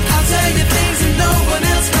own. I'll tell you things that no one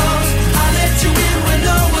else knows. I'll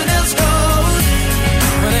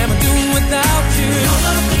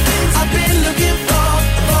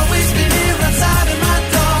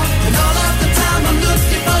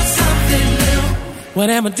What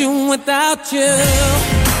am I doing without you?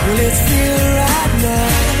 Well, let's feel it right now.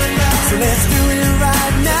 So let's do it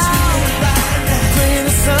right now. Praying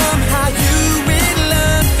that somehow you will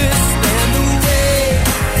understand the way.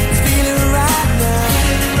 Feel it right now.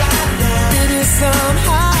 Baby,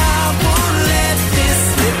 somehow I won't let this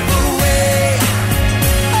slip away.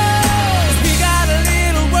 Oh, we got a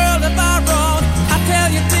little world of our own. I tell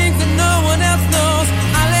you things that no one else knows.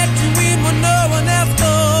 I let you in when no one else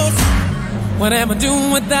knows. What am I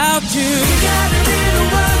doing without you? We got a little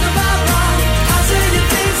world of our own. I'll tell you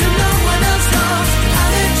things that no one else knows. I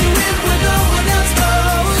let you in when no one else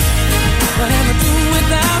knows. What am I doing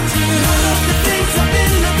without you? All of the things I've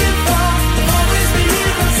been looking for have always been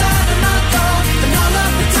here outside of my door. And all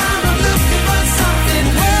of the time I'm looking for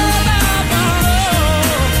something world of our own.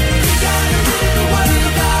 We got a little world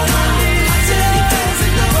of our own. I'll tell you things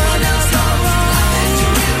that no one else knows. I let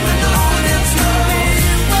you in when no one else knows.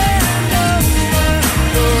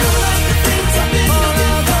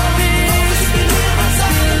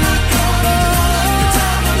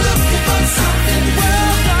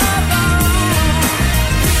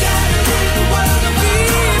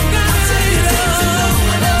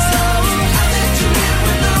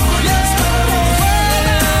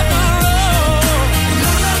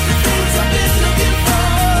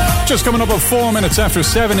 Just coming up at 4 minutes after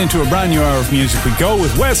 7 into a brand new hour of music. We go with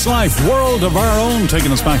Westlife, World of Our Own,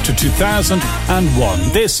 taking us back to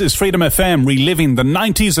 2001. This is Freedom FM, reliving the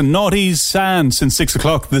 90s and noughties. And since 6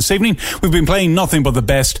 o'clock this evening, we've been playing nothing but the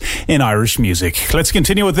best in Irish music. Let's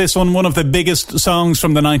continue with this one of the biggest songs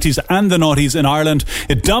from the 90s and the noughties in Ireland.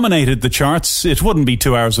 It dominated the charts. It wouldn't be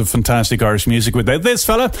 2 hours of fantastic Irish music without this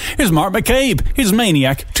fella. Here's Mark McCabe. Here's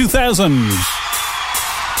Maniac 2000.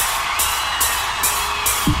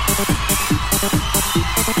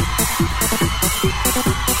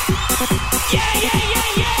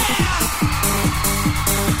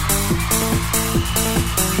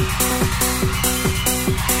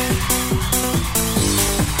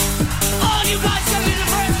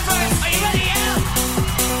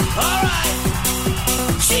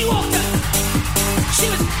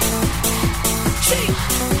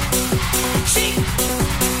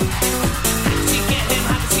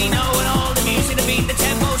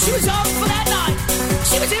 She was off for that night.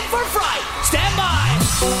 She was in for a fright. Stand by.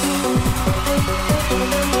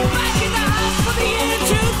 Back in the house for the year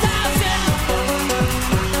 2000.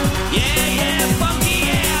 Yeah, funky,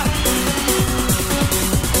 yeah.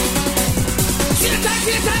 She's a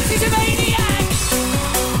taxi, she's a maniac.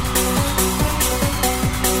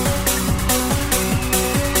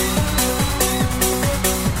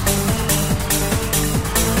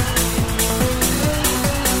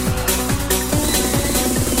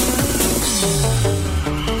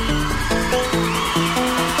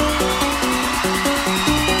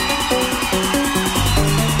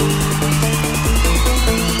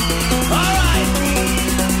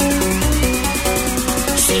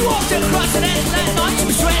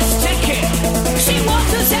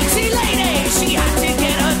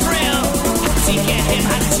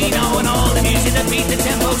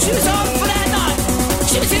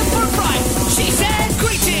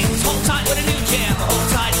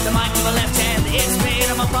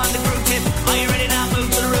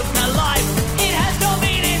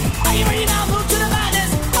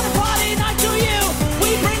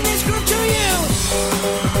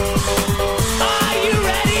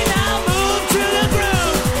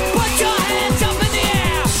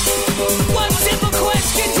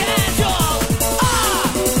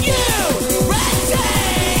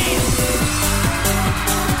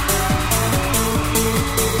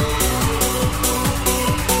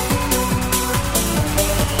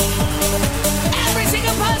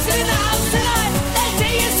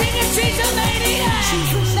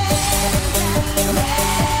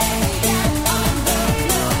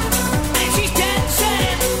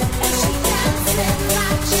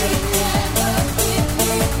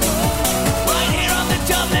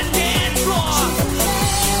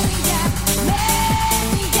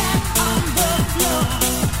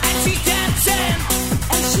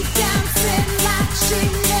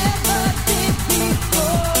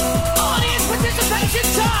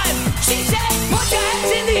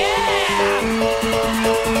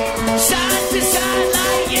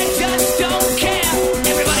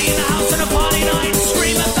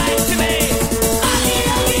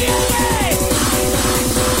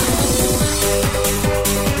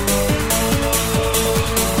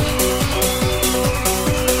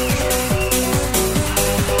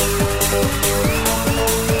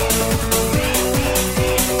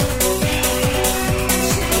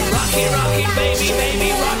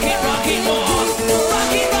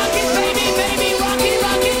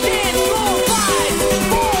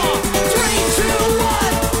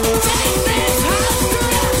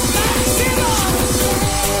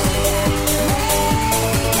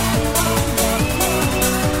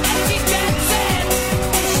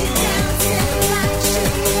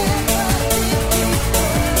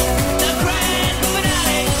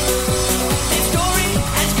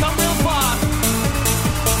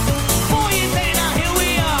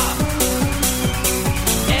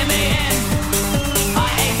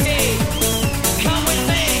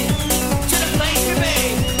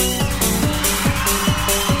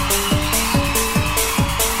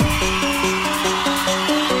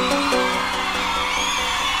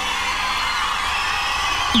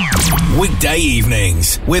 Weekday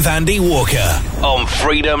evenings with Andy Walker on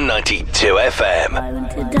Freedom 92 FM. I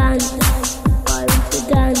want to dance. I want to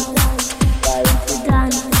dance. I want to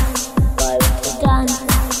dance. I want to dance.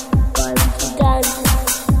 I want to dance.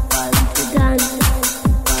 I want to dance.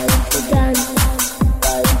 I want to dance.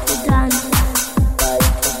 I want to dance. I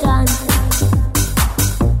want to dance.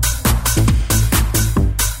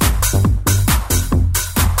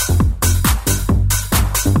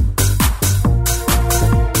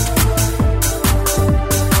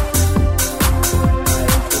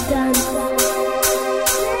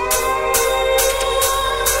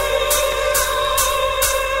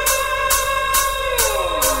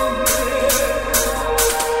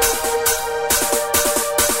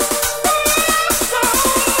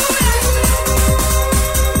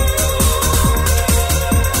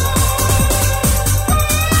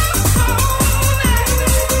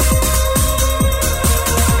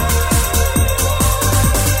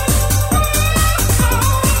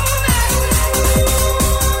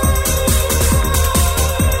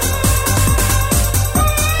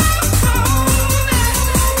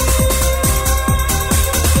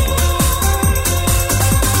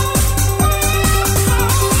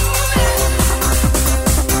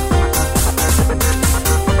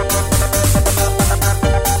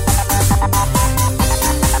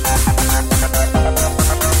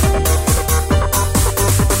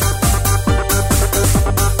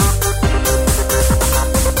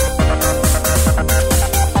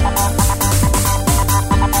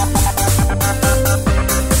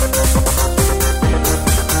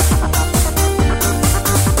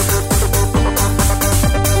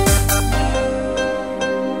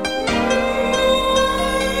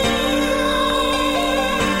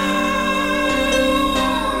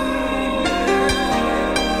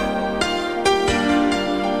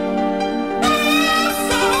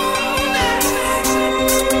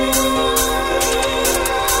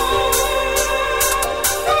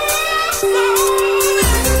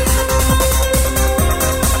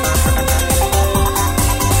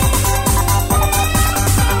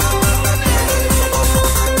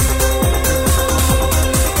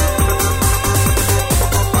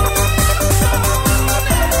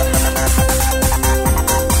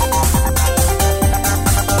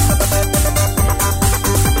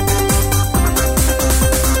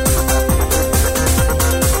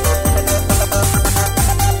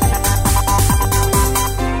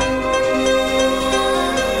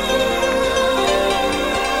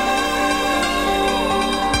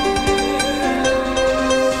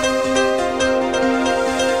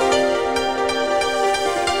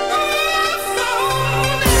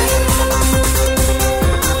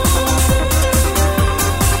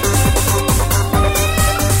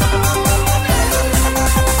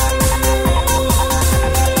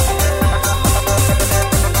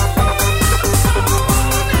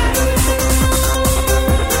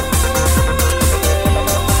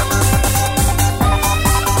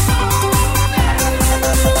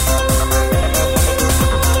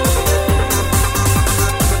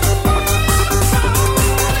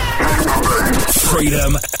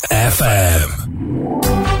 Freedom FM.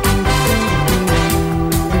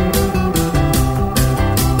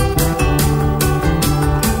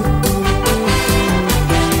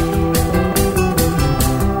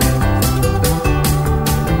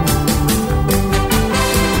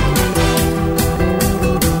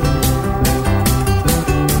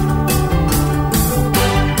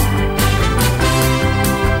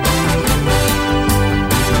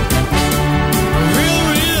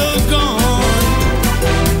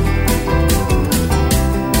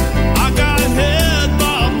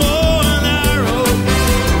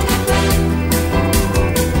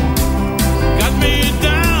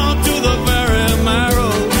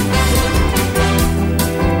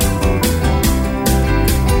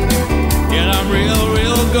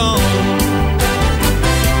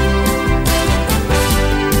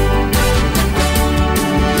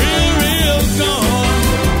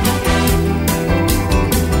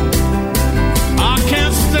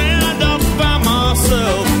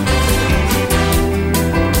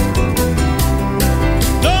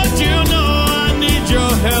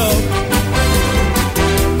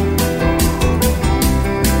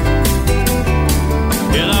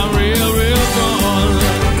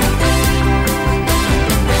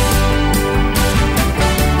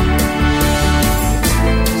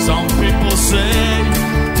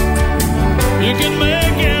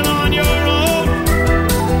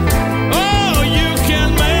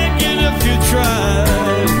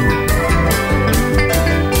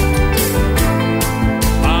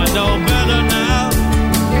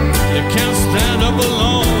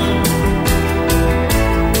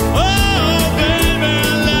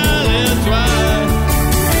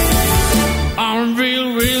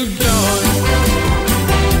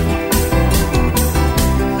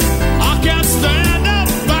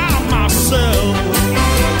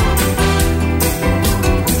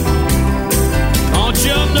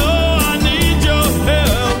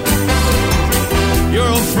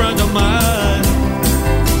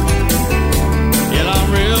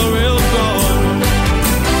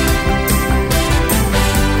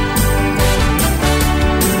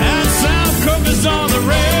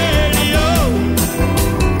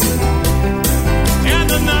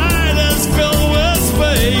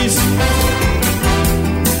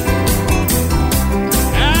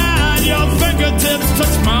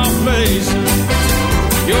 isolation.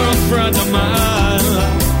 You're a friend of mine,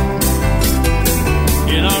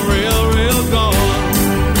 and I'm real, real gone.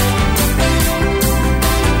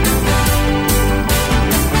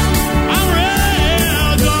 I'm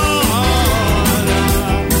real gone.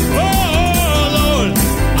 Oh, Lord,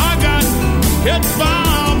 I got hit by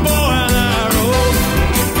a bow and arrow.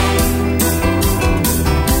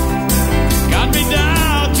 Got me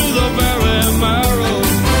down to the very marrow.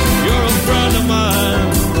 You're a friend of mine,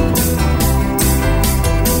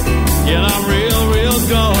 and I'm real, real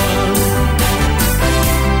gone.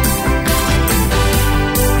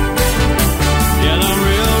 And I'm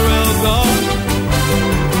real, real gone.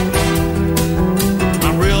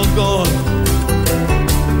 I'm real gone.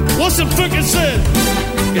 What's the frickin' said?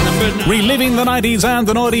 Reliving the 90s and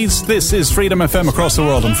the noughties. This is Freedom FM across the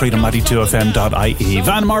world on freedom92fm.ie.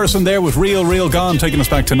 Van Morrison there with Real, Real Gone, taking us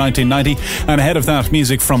back to 1990. And ahead of that,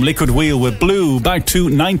 music from Liquid Wheel with Blue, back to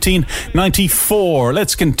 1994.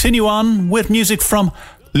 Let's continue on with music from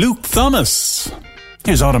Luke Thomas.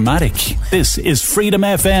 Here's Automatic. This is Freedom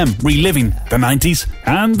FM, reliving the 90s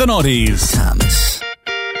and the noughties. Thomas,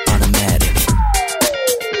 Automatic.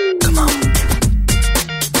 Come on.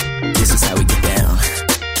 This is how we get down.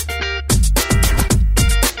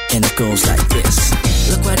 And it goes like this.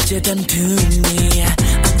 Look what you done to me.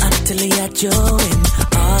 I'm utterly at your end.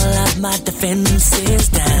 All of my defenses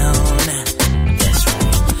down. That's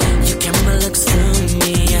right. Your camera looks through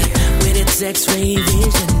me with its X-ray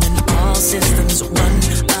vision, and all systems run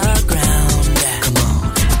aground. Come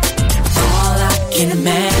on. All I can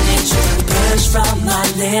manage to push from my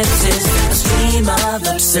lips is a stream of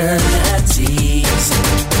absurdities.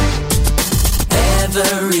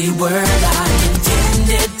 Every word I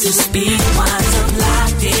intended to speak winds up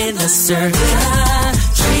locked in a circuitry.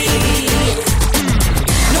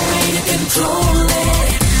 No way to control it.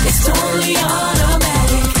 It's totally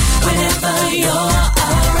automatic whenever you're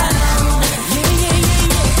around.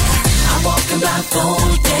 I'm walking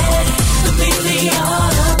blindfolded, completely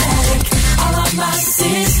automatic. All of my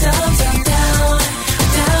systems are down,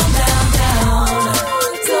 down, down, down.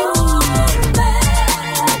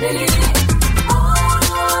 Automatic.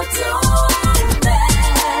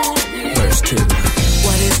 Verse 2.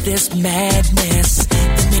 What is this madness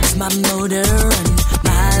that makes my motor run?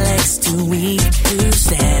 My legs too weak to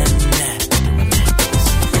stand.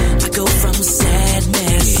 I go from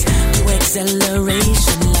sadness to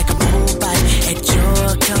acceleration like a robot at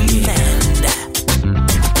your command.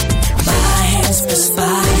 My hands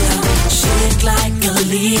perspire, shake like a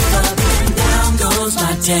leaf. Up and down goes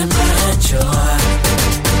my temperature.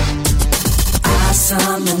 I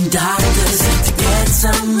summon doctors to get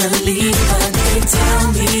some relief, but they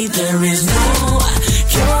tell me there is no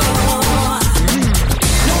cure.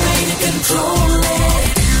 No way to control it.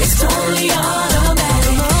 It's totally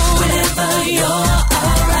automatic whenever you're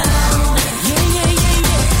around.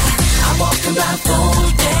 I'm walking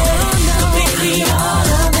blindfolded, completely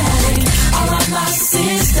automatic. All of my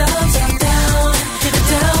systems are down,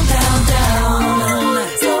 down, down, down.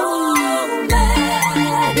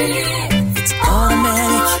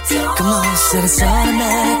 Come on, said it's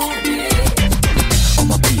automatic. All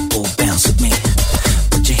my people bounce with me.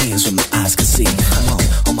 Put your hands where my eyes can see. Come on,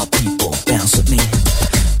 all my people bounce with me.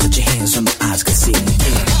 Put your hands where my eyes can see.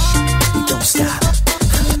 Yeah, we don't stop.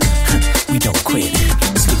 We don't quit.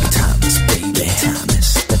 Sleepy Thomas, baby. Thomas,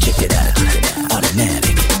 now check it out.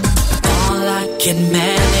 Automatic. All I can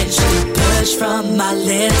manage to push from my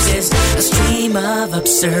lips is a stream of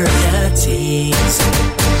absurdities.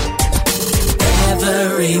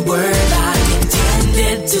 Every word I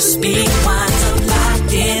intended to speak winds up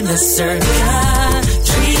locked in a circuitry.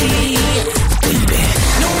 Baby,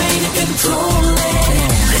 no way to control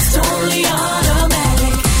it. It's totally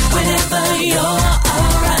automatic whenever you're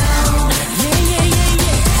around.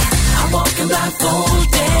 I'm walking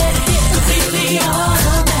blindfolded, completely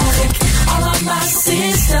automatic. All of my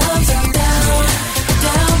systems are down,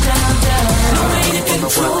 down, down, down. No way to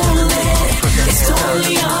control it. It's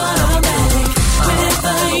totally automatic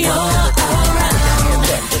whenever you're around.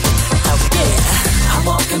 Yeah, I'm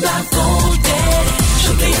walking blindfolded,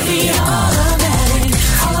 completely automatic.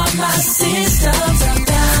 All of my systems are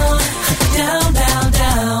down, down, down,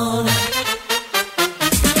 down.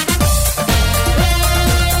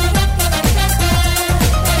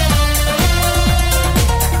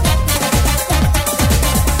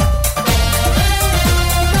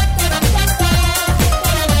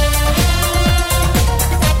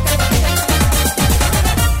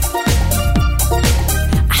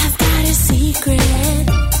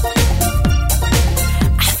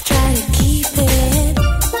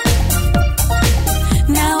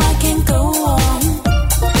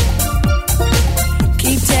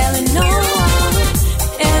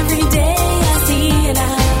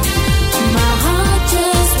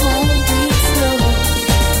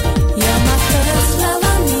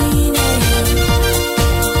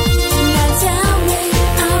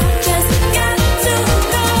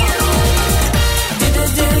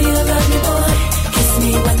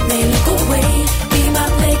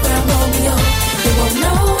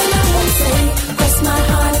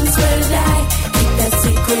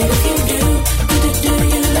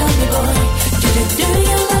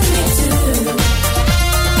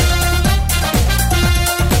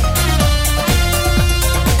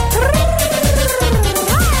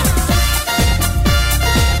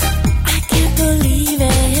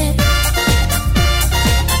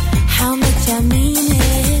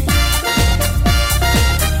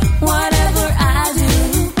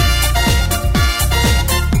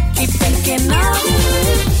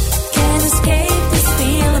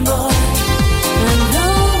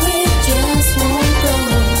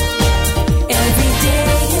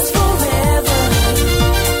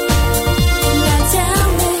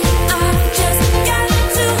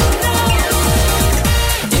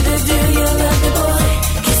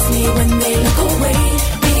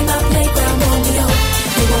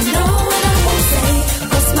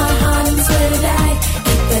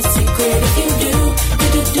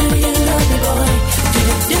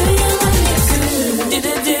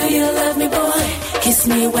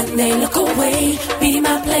 me when they look away. Be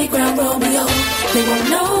my playground Romeo. They won't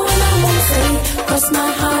know and I won't say. Cross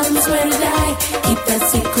my heart and swear to die. Keep that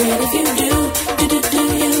secret if you do. Do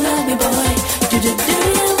you love me, boy? Do you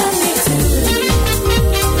love me too?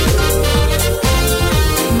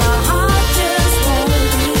 My heart just won't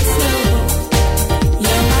beat slow.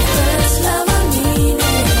 You're my first love, I mean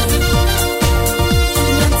it.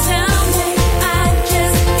 Now tell me, I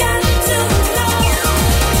just got to know.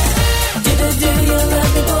 Do you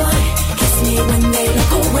love me, boy? Kiss me when they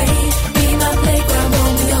look away. Be my playground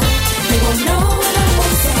Romeo. They won't know what I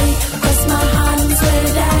won't say. Cross my heart and swear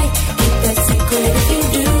to die. Keep that secret if you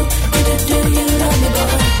do. Do you love me,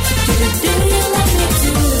 boy? Do you love me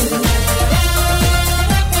too?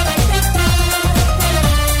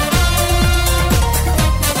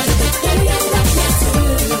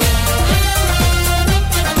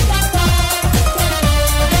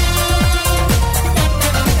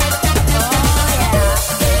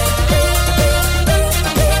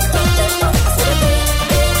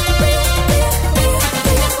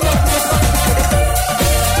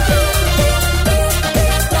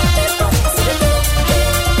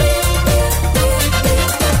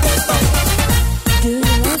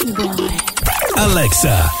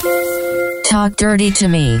 Alexa, talk dirty to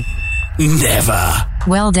me. Never.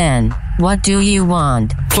 Well then, what do you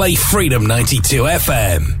want? Play Freedom 92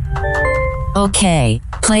 FM. Okay,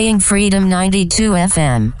 playing Freedom 92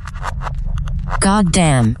 FM. God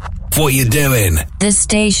damn. What you doing? This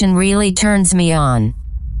station really turns me on.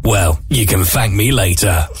 Well, you can thank me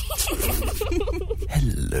later.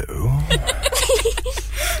 Hello.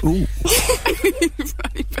 Ooh.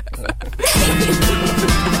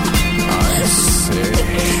 I say,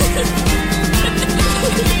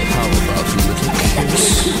 how about a little kiss?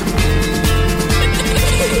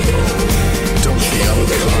 Oh, don't be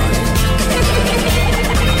unkind.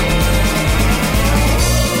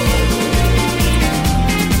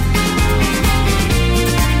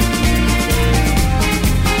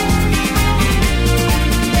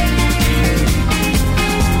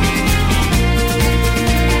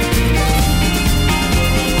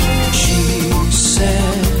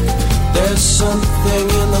 There's something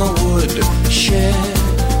in the woodshed,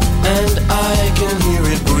 and I can hear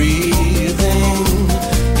it breathing.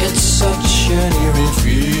 It's such an eerie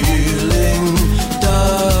feeling,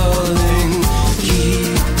 darling. He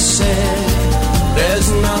said, there's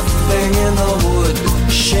nothing in the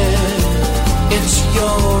woodshed. It's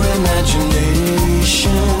your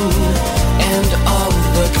imagination and of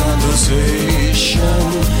the conversation,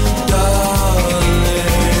 darling.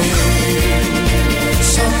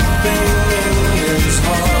 Something in his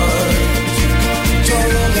heart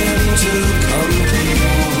told him to come clean.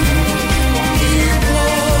 He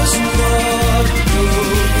was not who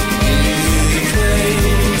he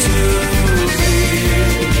claimed to be.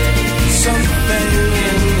 Something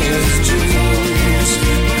in his dreams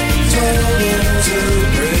told him to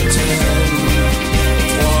pretend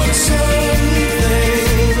it was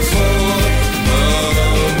something for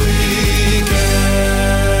a weekend.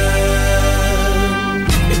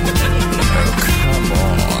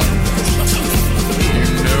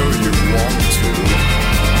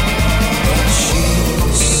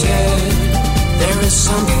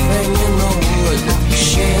 Something in the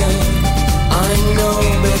woodshed, I know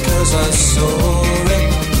because I saw it.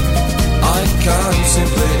 I can't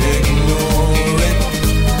simply ignore it,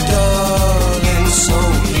 darling. So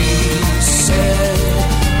he said,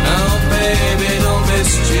 now baby, don't be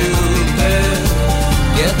stupid.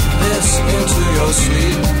 Get this into your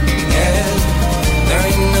sweet head. There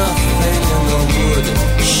ain't nothing in the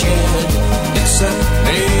woodshed except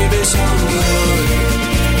maybe some good.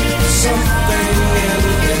 Something in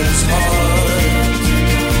his heart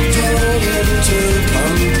told him to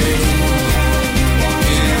come clean.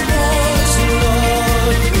 He was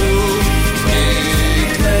not who he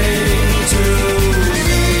claimed to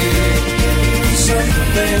be.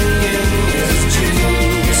 Something in his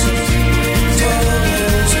dreams told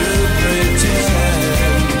him to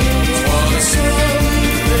pretend it was something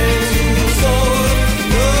for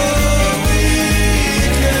the weekend.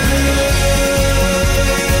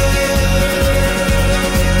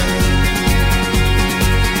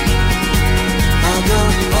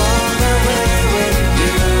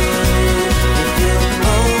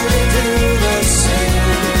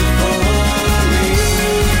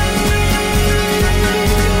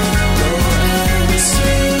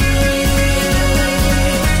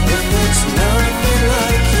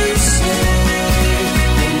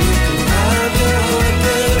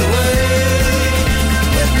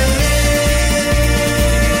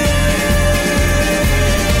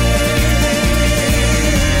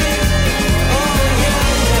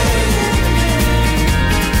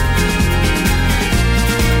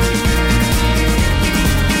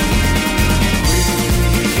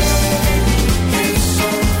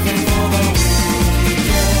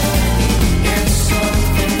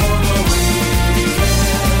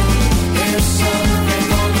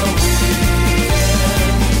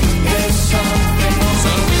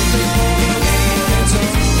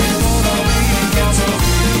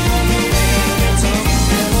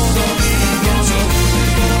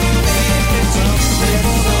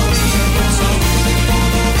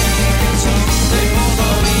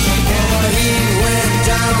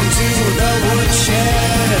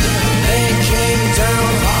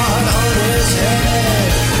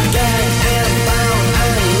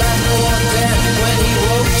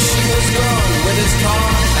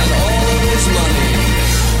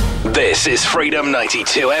 This is Freedom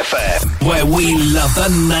 92 FM, where we love the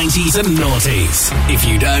 90s and noughties. If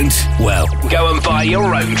you don't, well, go and buy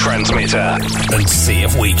your own transmitter and see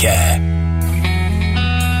if we care.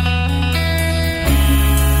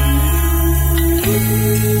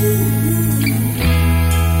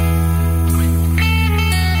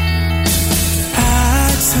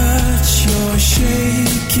 I touch your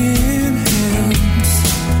shaking hands,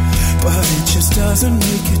 but it just doesn't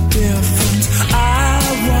make a difference. I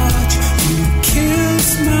watch you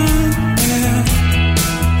kiss my hair,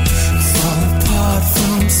 fall apart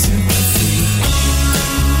from sympathy.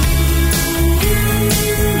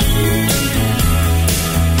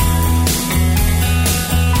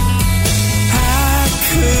 I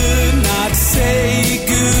could not say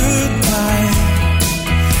goodbye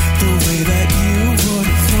the way that you would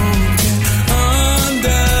have wanted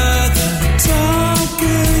under the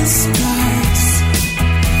darkest skies.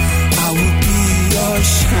 I will be your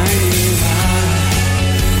shining light.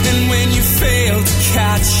 And when you fail to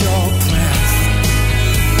catch your breath,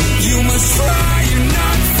 you must try and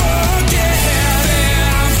not forget. And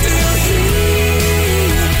I'm still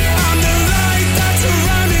here. I'm the light that's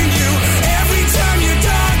surrounding you every time your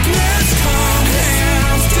darkness comes. And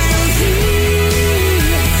I'm still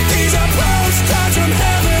here. These are postcards from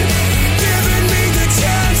heaven, giving me the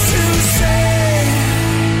chance to say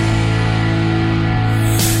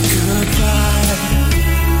goodbye.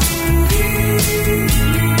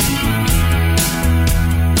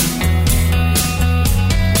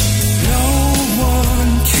 No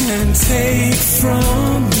one can take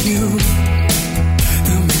from you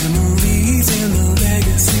the memories and the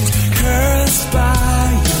legacies cursed by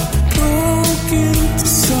your broken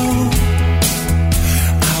soul.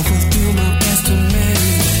 I will do my best to mend it.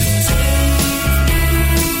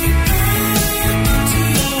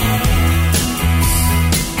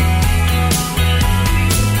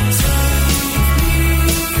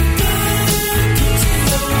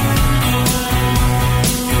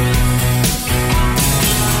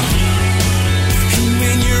 And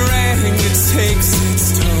when your anger takes its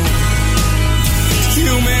toll,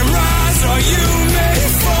 you may rise or you may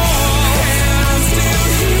fall. And I'm still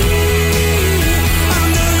here.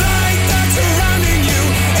 I'm the light that's surrounding you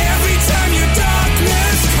every time your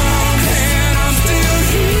darkness comes. And I'm still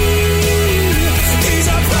here. These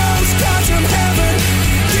are postcards from heaven,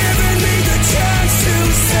 giving me the chance to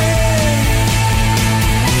say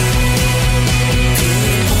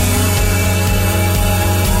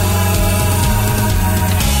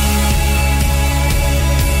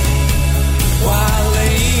while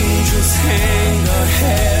angels hang their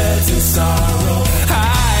heads in sorrow,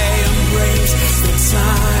 I embrace the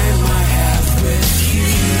time I have with you.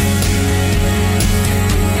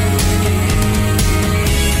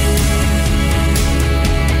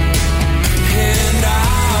 And I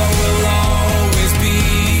will always be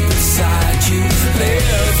beside you,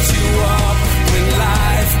 lift you up when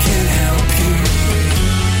life can help you.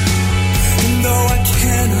 And though I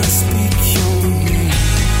cannot speak your name,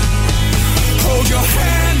 hold your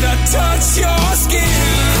hand, I touch your skin.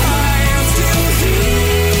 I am still here.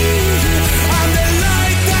 I'm the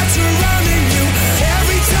light that's surrounding you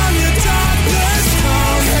every time your darkness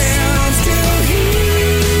comes. And I'm still here.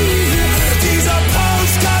 These are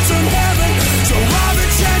postcards from heaven, so I'll have a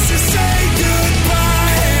chance to say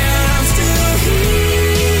goodbye. And I'm still here.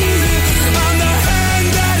 I'm the hand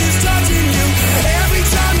that is touching you every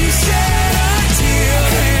time you shed a tear.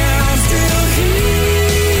 And I'm still here.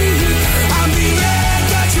 I'm the air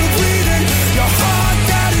that you're breathing, your heart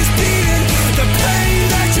that is beating, the pain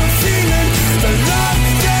that you're feeling, the love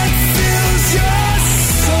that fills your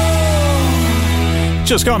soul.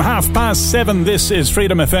 Just gone 7:30. This is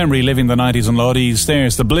Freedom FM, reliving the 90s and lodies.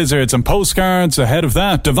 There's the blizzards and postcards. Ahead of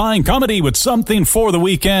that, Divine Comedy with Something for the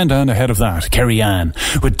Weekend. And ahead of that, Kerry Ann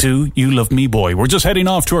with Do You Love Me Boy. We're just heading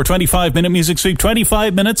off to our 25-minute music sweep.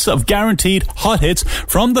 25 minutes of guaranteed hot hits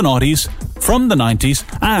from the noughties, from the 90s,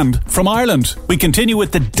 and from Ireland. We continue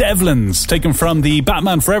with the Devlins, taken from the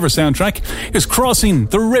Batman Forever soundtrack. Here's Crossing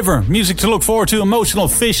the River, music to look forward to, Emotional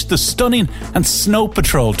Fish, The Stunning, and Snow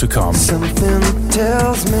Patrol to come. Something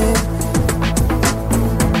tells me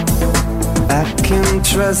I can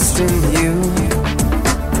trust in you.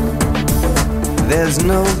 There's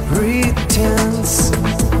no pretense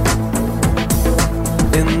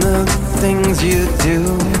in the things you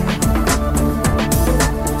do.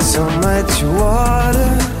 So much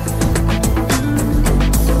water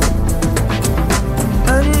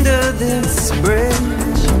under this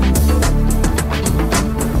bridge,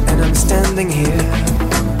 and I'm standing here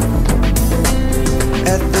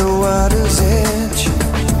at the water's edge.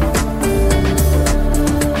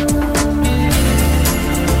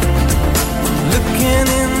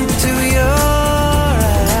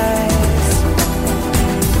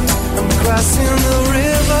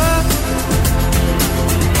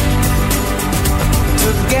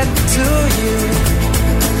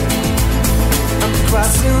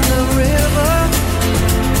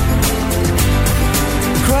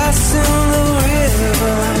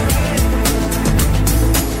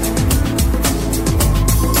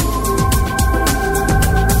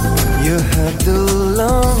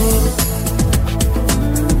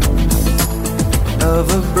 of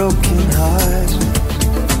a broken heart.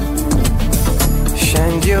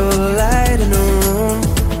 Shined your light in a room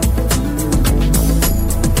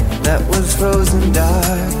that was frozen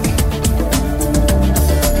dark.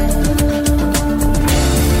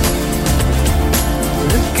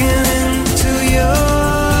 Looking into your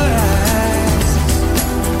eyes,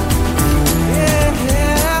 yeah,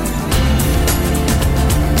 yeah.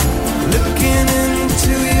 Looking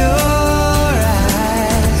into your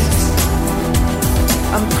eyes,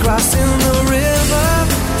 I'm crossing the river,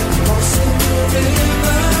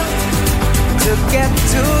 to get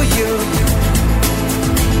to you.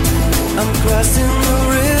 I'm crossing the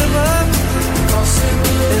river,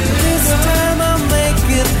 and this time I'll make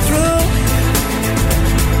it through.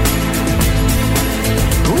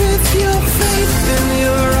 With your faith and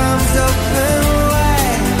your arms open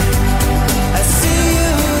wide, I see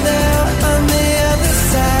you there on the other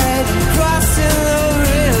side. I'm crossing the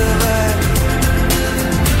river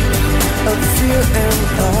of fear and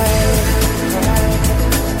pride.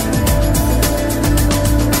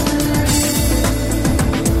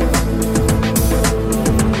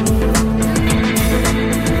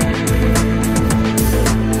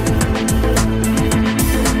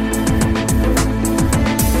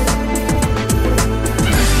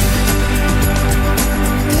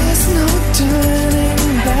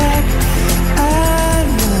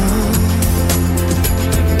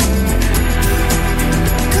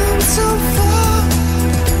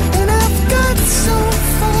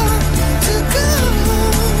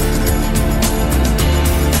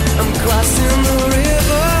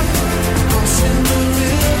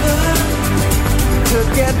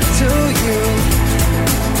 Get to you.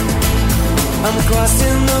 I'm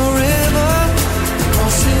crossing the river,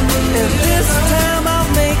 and this time I'll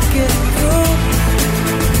make it through.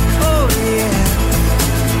 Oh yeah.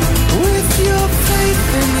 With your faith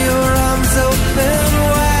and your arms open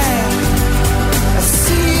wide, I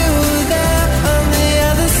see you there on the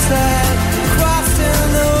other side, crossing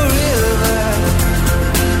the river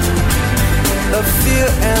of fear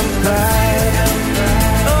and pride.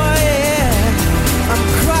 Oh yeah. I'm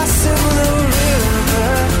crossing the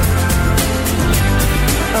river.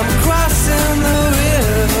 I'm crossing the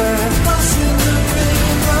river.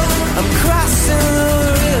 I'm crossing the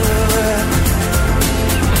river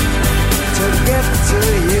to get to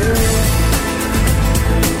you.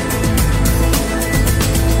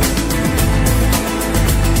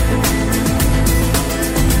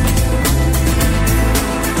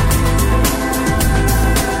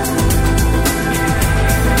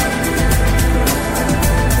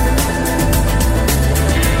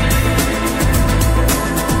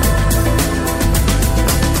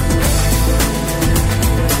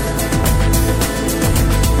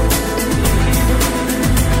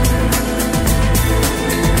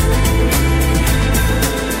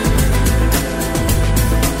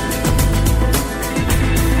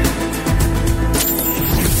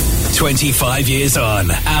 25 years on,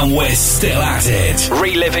 and we're still at it.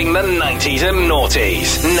 Reliving the 90s and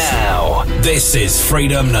noughties. Now, this is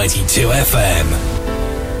Freedom 92 FM.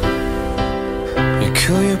 You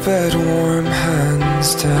cool your bed warm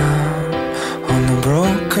hands down on the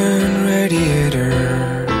broken radiator,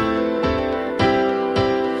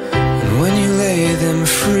 and when you lay them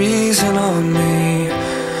freezing on me,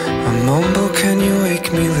 I mumble, can you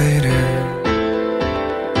wake me later?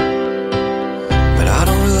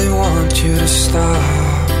 You to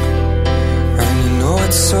stop, and you know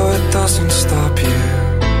it so it doesn't stop you.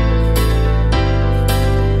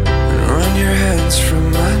 And run your hands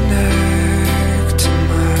from my neck to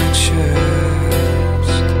my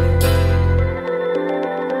chest.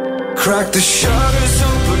 Crack the shutters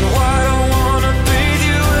open wide, I wanna bathe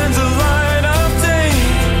you in the light of day,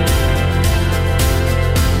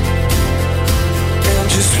 and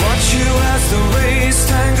just watch you as the rays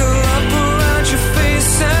tangle up around your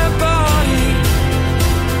face and body.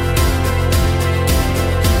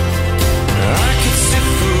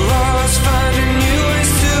 Finding new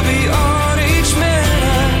ways to be on each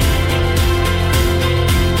minute,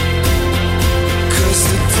 'cause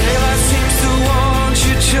the daylight seems to want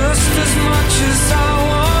you just as much as I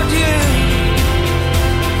want you.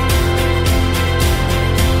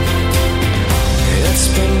 It's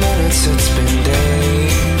been minutes, it's been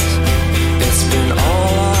days, it's been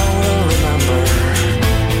all I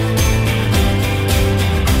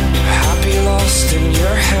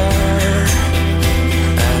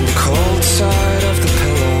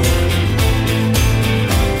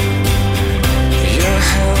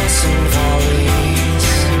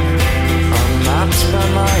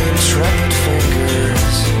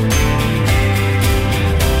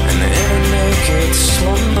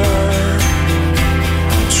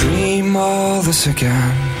this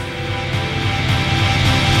again.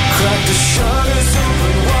 Crack the shutters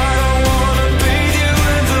open wide, I wanna bathe you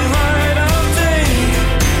in the light of day.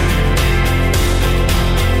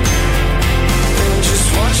 And just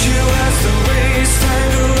watch you as the rays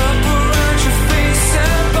tangle up around your face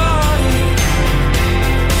and body.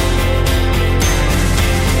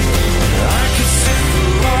 I could sit for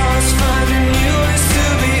hours finding new ways to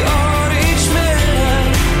be on each man.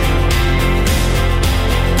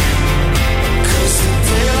 'Cause the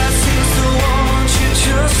daylight seems to want you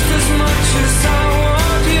just as much as I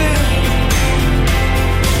want you.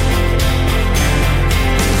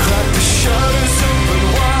 Crack the shutters open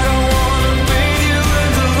wide, I wanna bathe you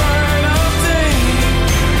in the light of day.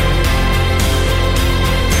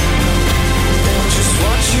 And just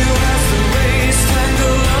watch you as the rays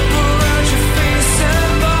tangle up around your face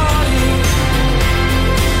and body.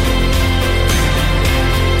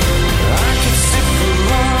 I could sit for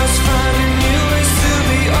hours finding new ways to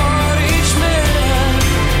be on each man.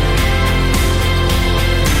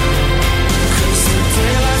 'Cause the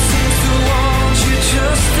daylight seems to want you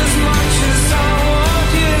just as much as I want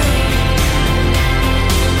you.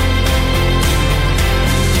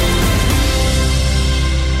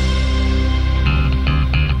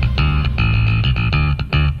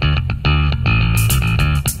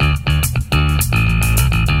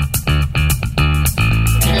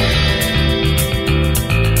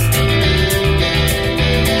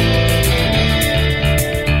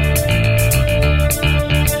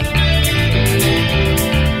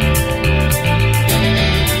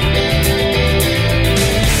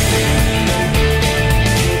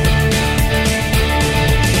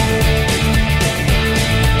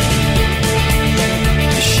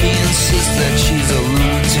 She insists that she's a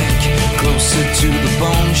lunatic, closer to the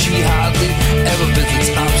bone. She hardly ever visits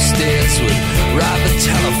upstairs. Would rather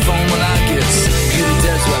telephone when I guess beauty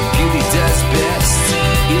does what beauty does best.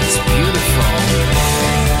 It's beautiful.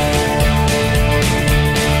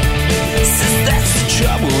 Says that's the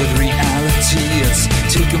trouble with reality. It's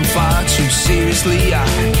taken far too seriously. I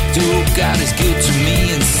do hope God is good to me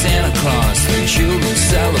and Santa Claus. The children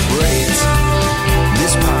celebrate.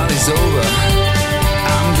 This party's over.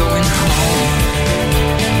 I'm going home.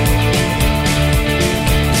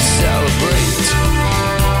 Celebrate.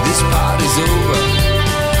 This party's over.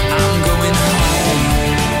 I'm going home.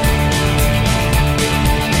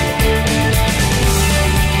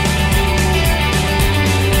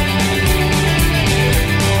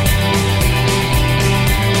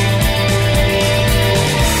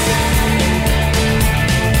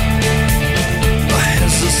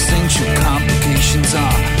 Existential complications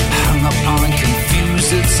are hung up on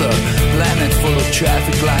confused. It's a planet full of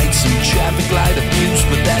traffic lights and traffic light abuse,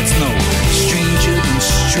 but that's no stranger than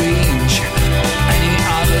strange. Any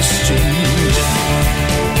other strange.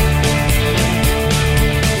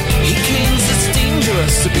 He claims it's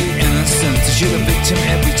dangerous to be innocent, that you're the victim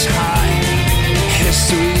every time.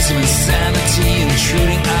 Histories of insanity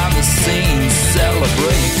intruding on the sane.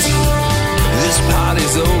 Celebrate. This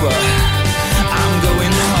party's over. I'm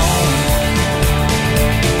going home.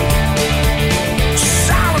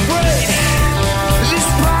 Celebrate. This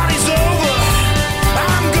party's over.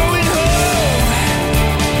 I'm going home.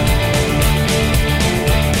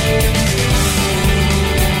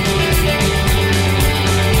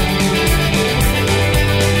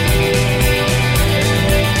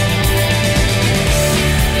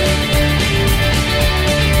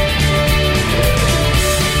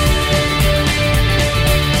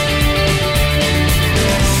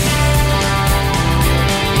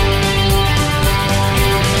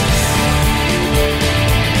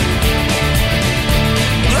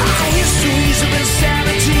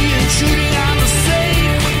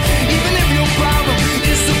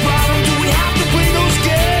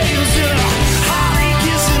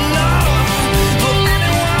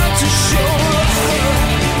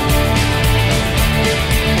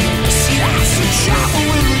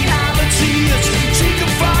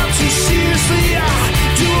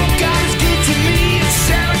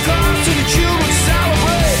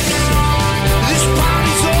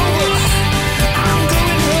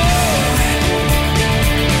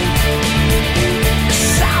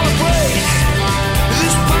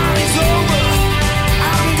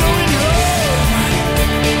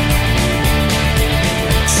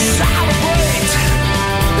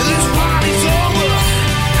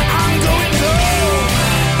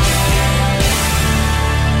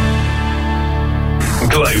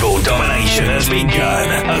 Global domination has begun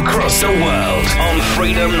across the world on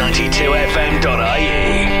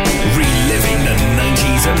freedom92fm.ie. Reliving the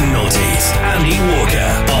 90s and noughties. Andy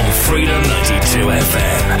Walker on Freedom 92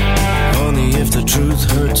 FM. Only if the truth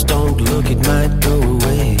hurts, don't look, it might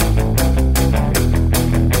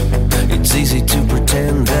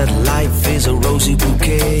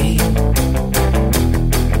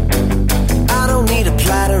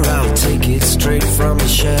from the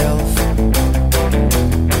shelf.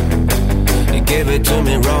 Give it to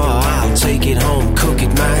me raw, I'll take it home, cook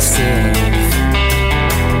it myself.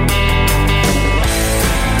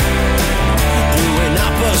 Brewing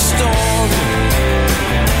up a storm,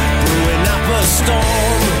 brewing up a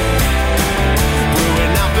storm,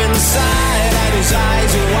 brewing up inside, and his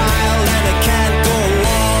eyes are wild and it can't go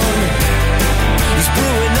on. He's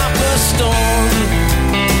brewing up a storm.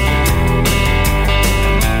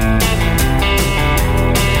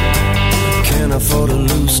 Can't afford to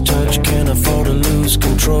lose touch, can't afford to lose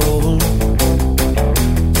control.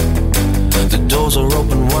 The doors are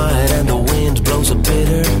open wide and the wind blows a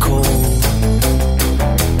bitter cold.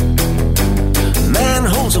 Man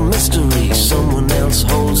holds a mystery, someone else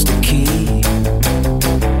holds the key.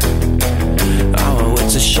 Oh,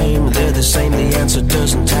 it's a shame they're the same, the answer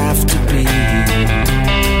doesn't have to be.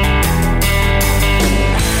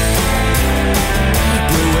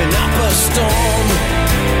 Brewing up a storm,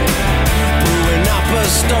 brewing up a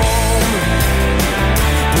storm,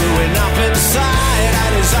 brewing up inside,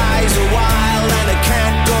 and his eyes are wild and it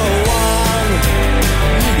can't go on.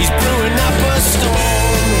 He's brewing up a storm.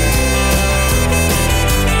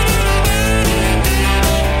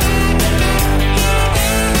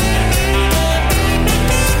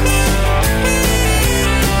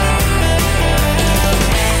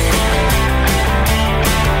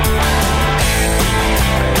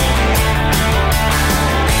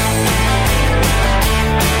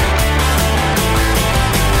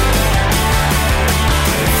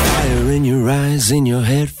 In your eyes, in your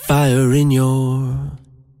head, fire in your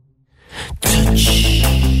touch.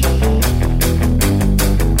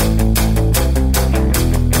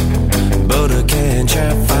 But I can't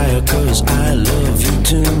try fire 'cause I love you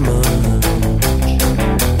too much.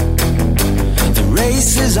 The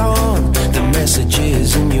race is on, the message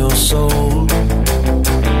is in your soul.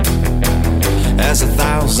 As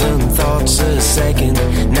 1,000 thoughts a second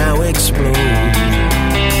now explode.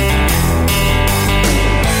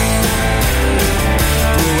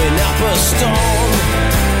 Brewing up a storm,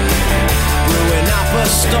 brewing up a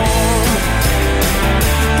storm,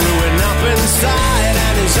 brewing up inside,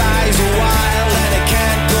 and his eyes are wild and it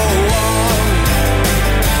can't go on.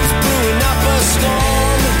 He's brewing up a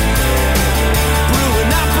storm,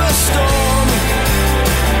 brewing up a storm,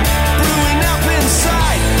 brewing up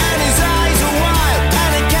inside, and his eyes are wild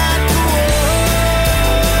and it can't go on.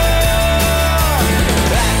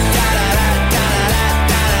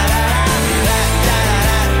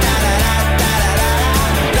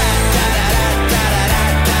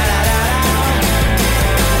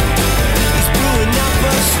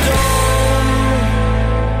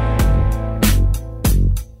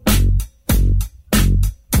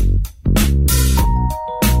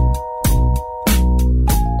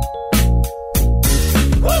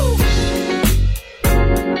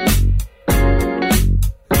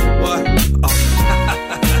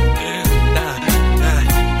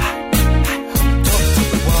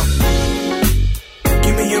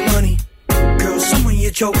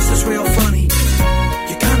 Jokes is real funny.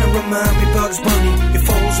 You kinda remind me Bugs Bunny. Your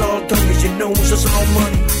phone's all dumb as your nose is all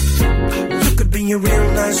money. You could be a real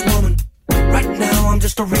nice woman. Right now I'm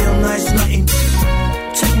just a real nice nothing.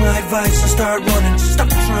 Take my advice and start running. Stop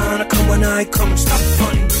trying to come when I come and stop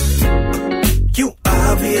funny. You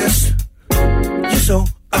obvious. You're so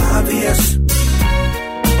obvious.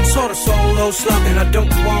 I'm sorta solo slugging. I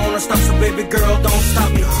don't wanna stop, so baby girl don't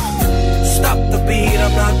stop me. Stop the beat,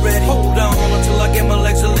 I'm not ready. Hold on until I get my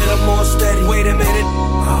legs a little more steady. Wait a minute.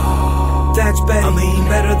 Oh, that's better. I mean,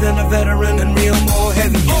 better than a veteran and real more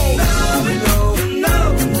heavy. Oh, now we know, you know,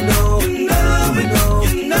 you know, now we know,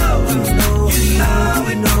 you know, you know, now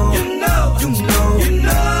we know, you know, you know,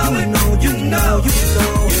 now we know, you know, you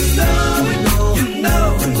know, now we know, you know,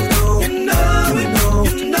 you know, now we know,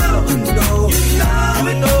 you know, you know, now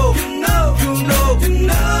we know, you know, you know,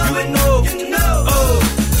 now we know, you know. Oh.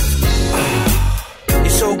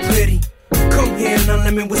 So pretty, come here now,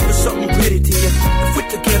 let me whisper something pretty to you. If we're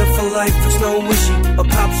together for life, it's no wishy. A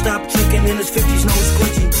pop stop drinking in his 50s, no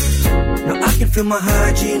squinty. Now I can feel my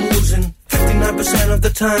hygiene losing 59% of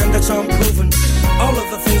the time, that's unproven. All of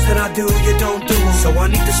the things that I do, you don't do. So I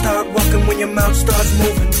need to start walking when your mouth starts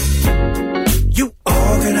moving. You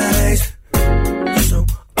organized, you're so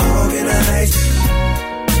organized.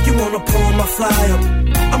 You wanna pull my fly up,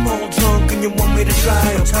 I'm all drunk and you want me to try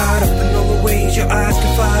up. Tied up in all the ways your eyes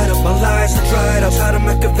can fight up. My lies are dried up, tired of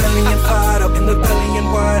Machiavellian fired up. In the belly and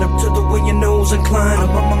wide up, to the way your nose incline up.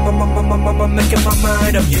 I'm making my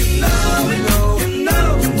mind up. You know, we know, you know,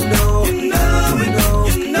 you know, now we know,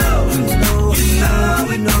 you know, you know, now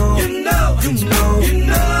we know, you know, you know,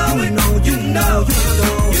 now we know, you know, you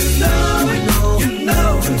know, now we know, you know.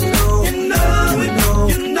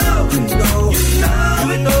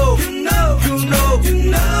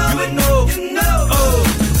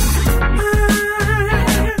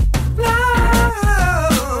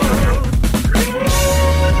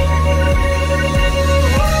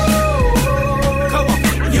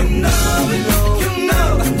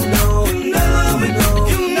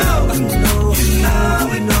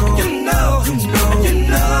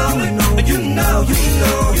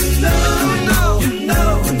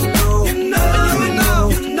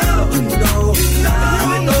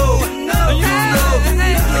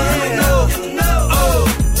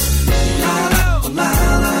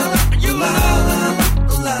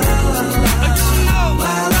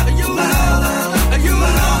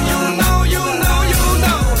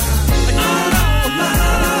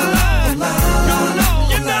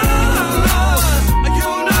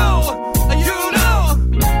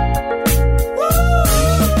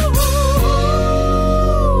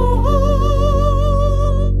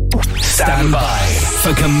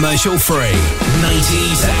 for commercial free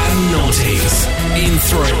 90s and noughties in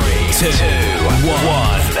 3, 2,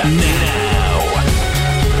 1 now.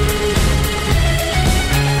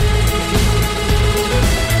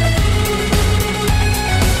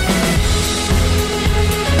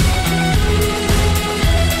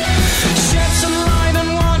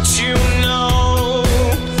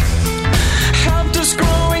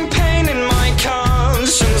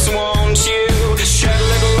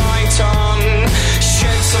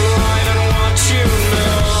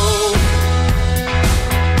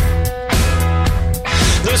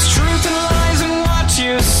 There's truth in life.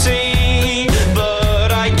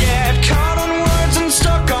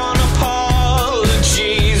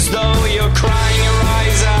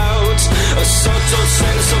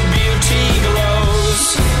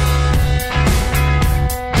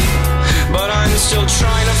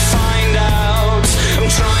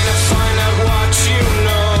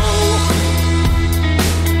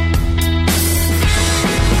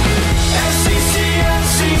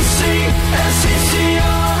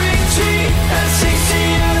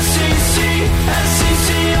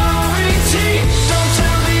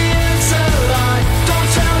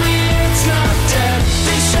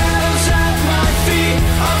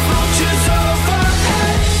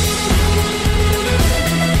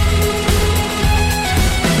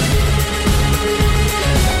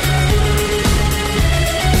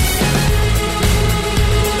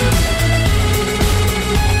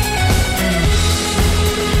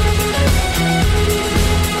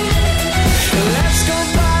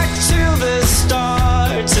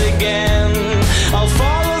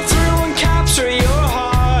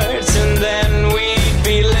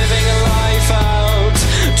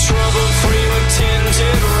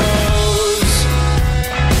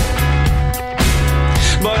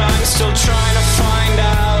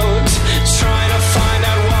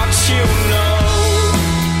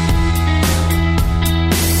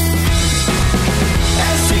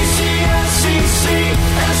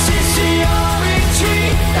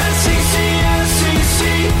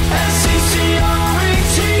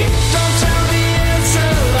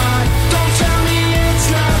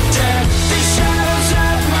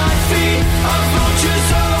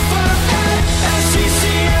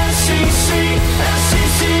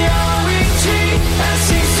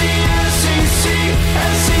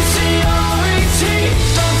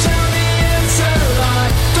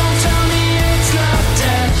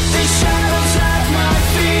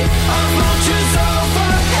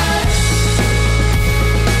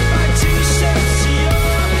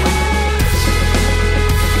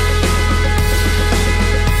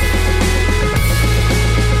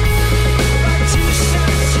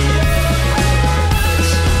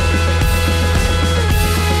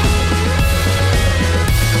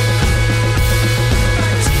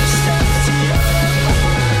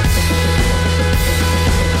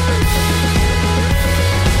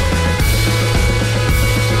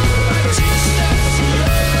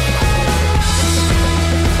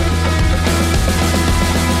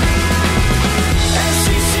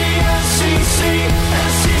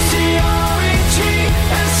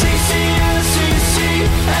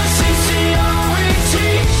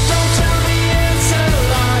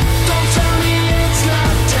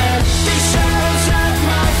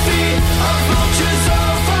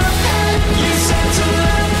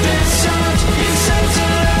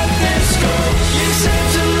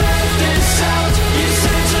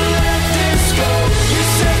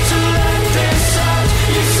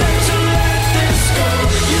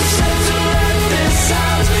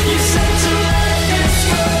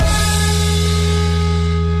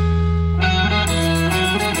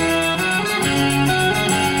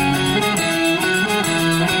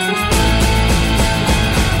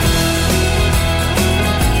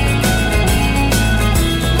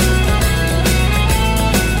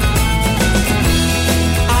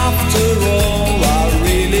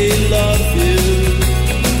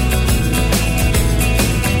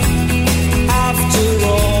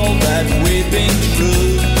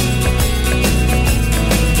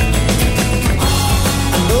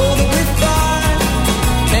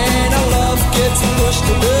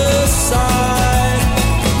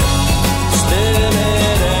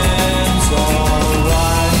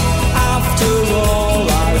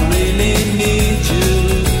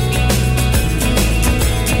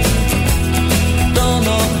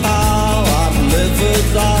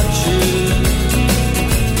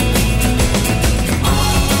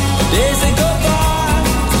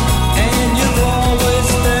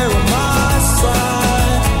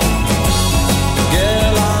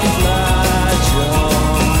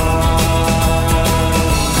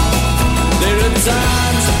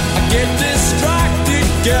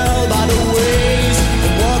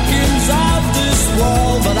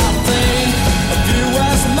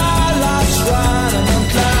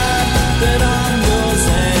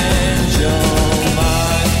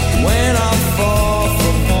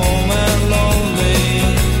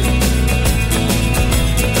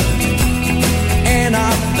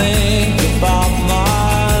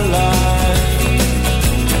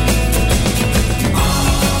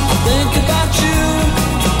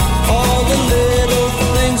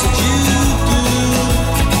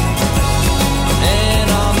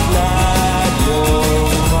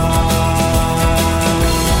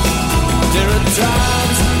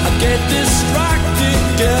 get distracted,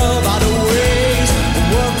 girl, by the ways and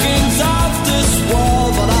workings of this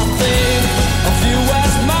world. But I think of you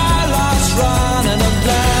as my last run, and I'm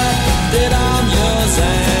glad that I'm yours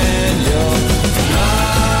and yours.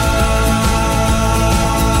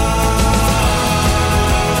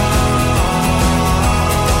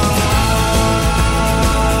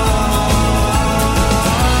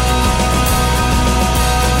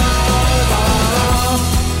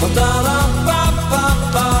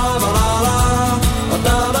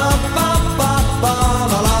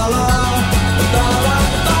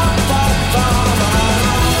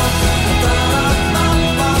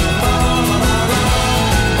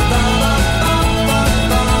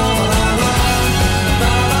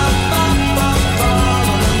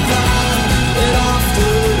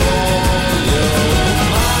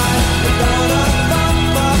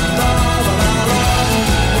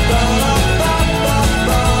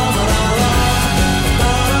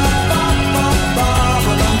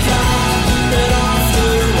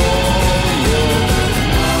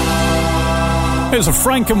 Here's a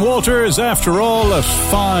Frank and Walters, after all, at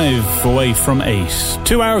 5 away from 8.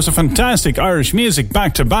 2 hours of fantastic Irish music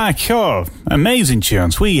back to back. Oh, amazing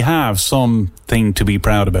tunes. We have something to be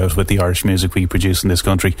proud about with the Irish music we produce in this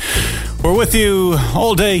country. We're with you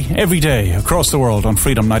all day, every day, across the world on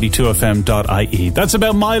freedom92fm.ie. That's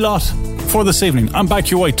about my lot for this evening. I'm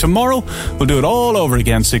back your way tomorrow. We'll do it all over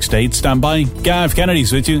again, 6 to 8. Stand by. Gav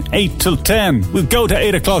Kennedy's with you, 8 till 10. We'll go to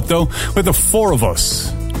 8 o'clock, though, with the four of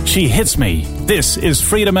us. She hits me. This is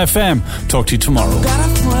Freedom FM. Talk to you tomorrow. Got a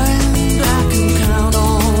friend I can count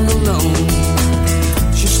on alone.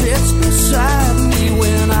 She sits beside me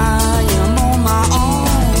when I am on my own,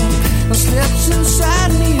 and slips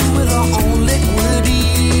inside me with her own liquid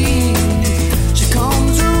ease. She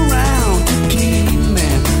comes around to keep me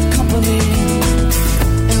company,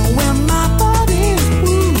 and when my body's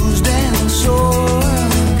bruised and sore,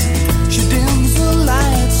 she dims the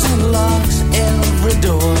lights and locks every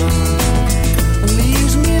door.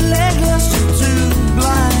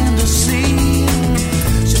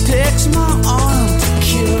 Takes my arm to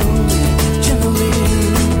kill me gently.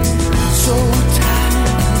 So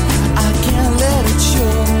tired, I can't let it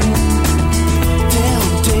show.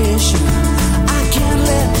 Temptation, I can't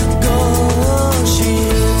let go. She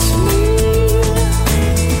hits me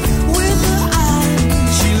with her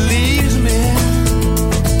eyes. She leaves me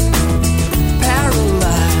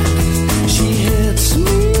paralyzed. She hits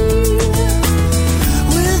me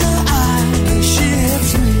with her eyes. She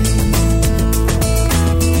hits me.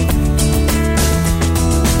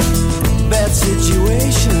 Bad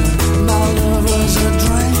situation, my lover's a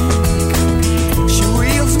drink. She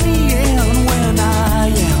reels me in when I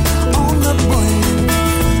am on the brink,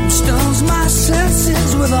 stuns my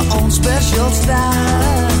senses with her own special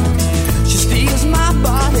style. She steals my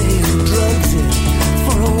body and drugs it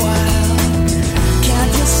for a while.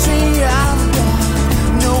 Can't you see I've got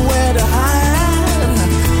nowhere to hide?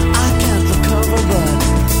 I can't recover, but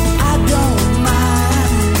I don't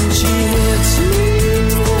mind. She hits me.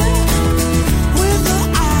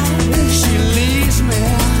 She leaves me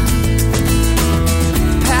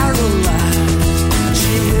paralyzed.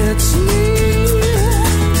 She hits me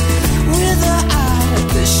with her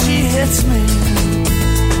eyes. She hits me.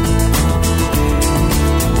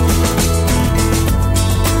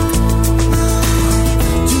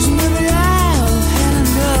 Just maybe I've had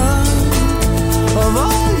enough of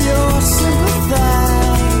all your sympathizing.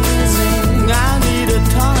 I need a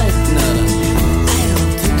tonic, not an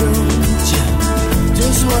antidote.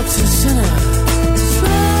 Just what's a sinner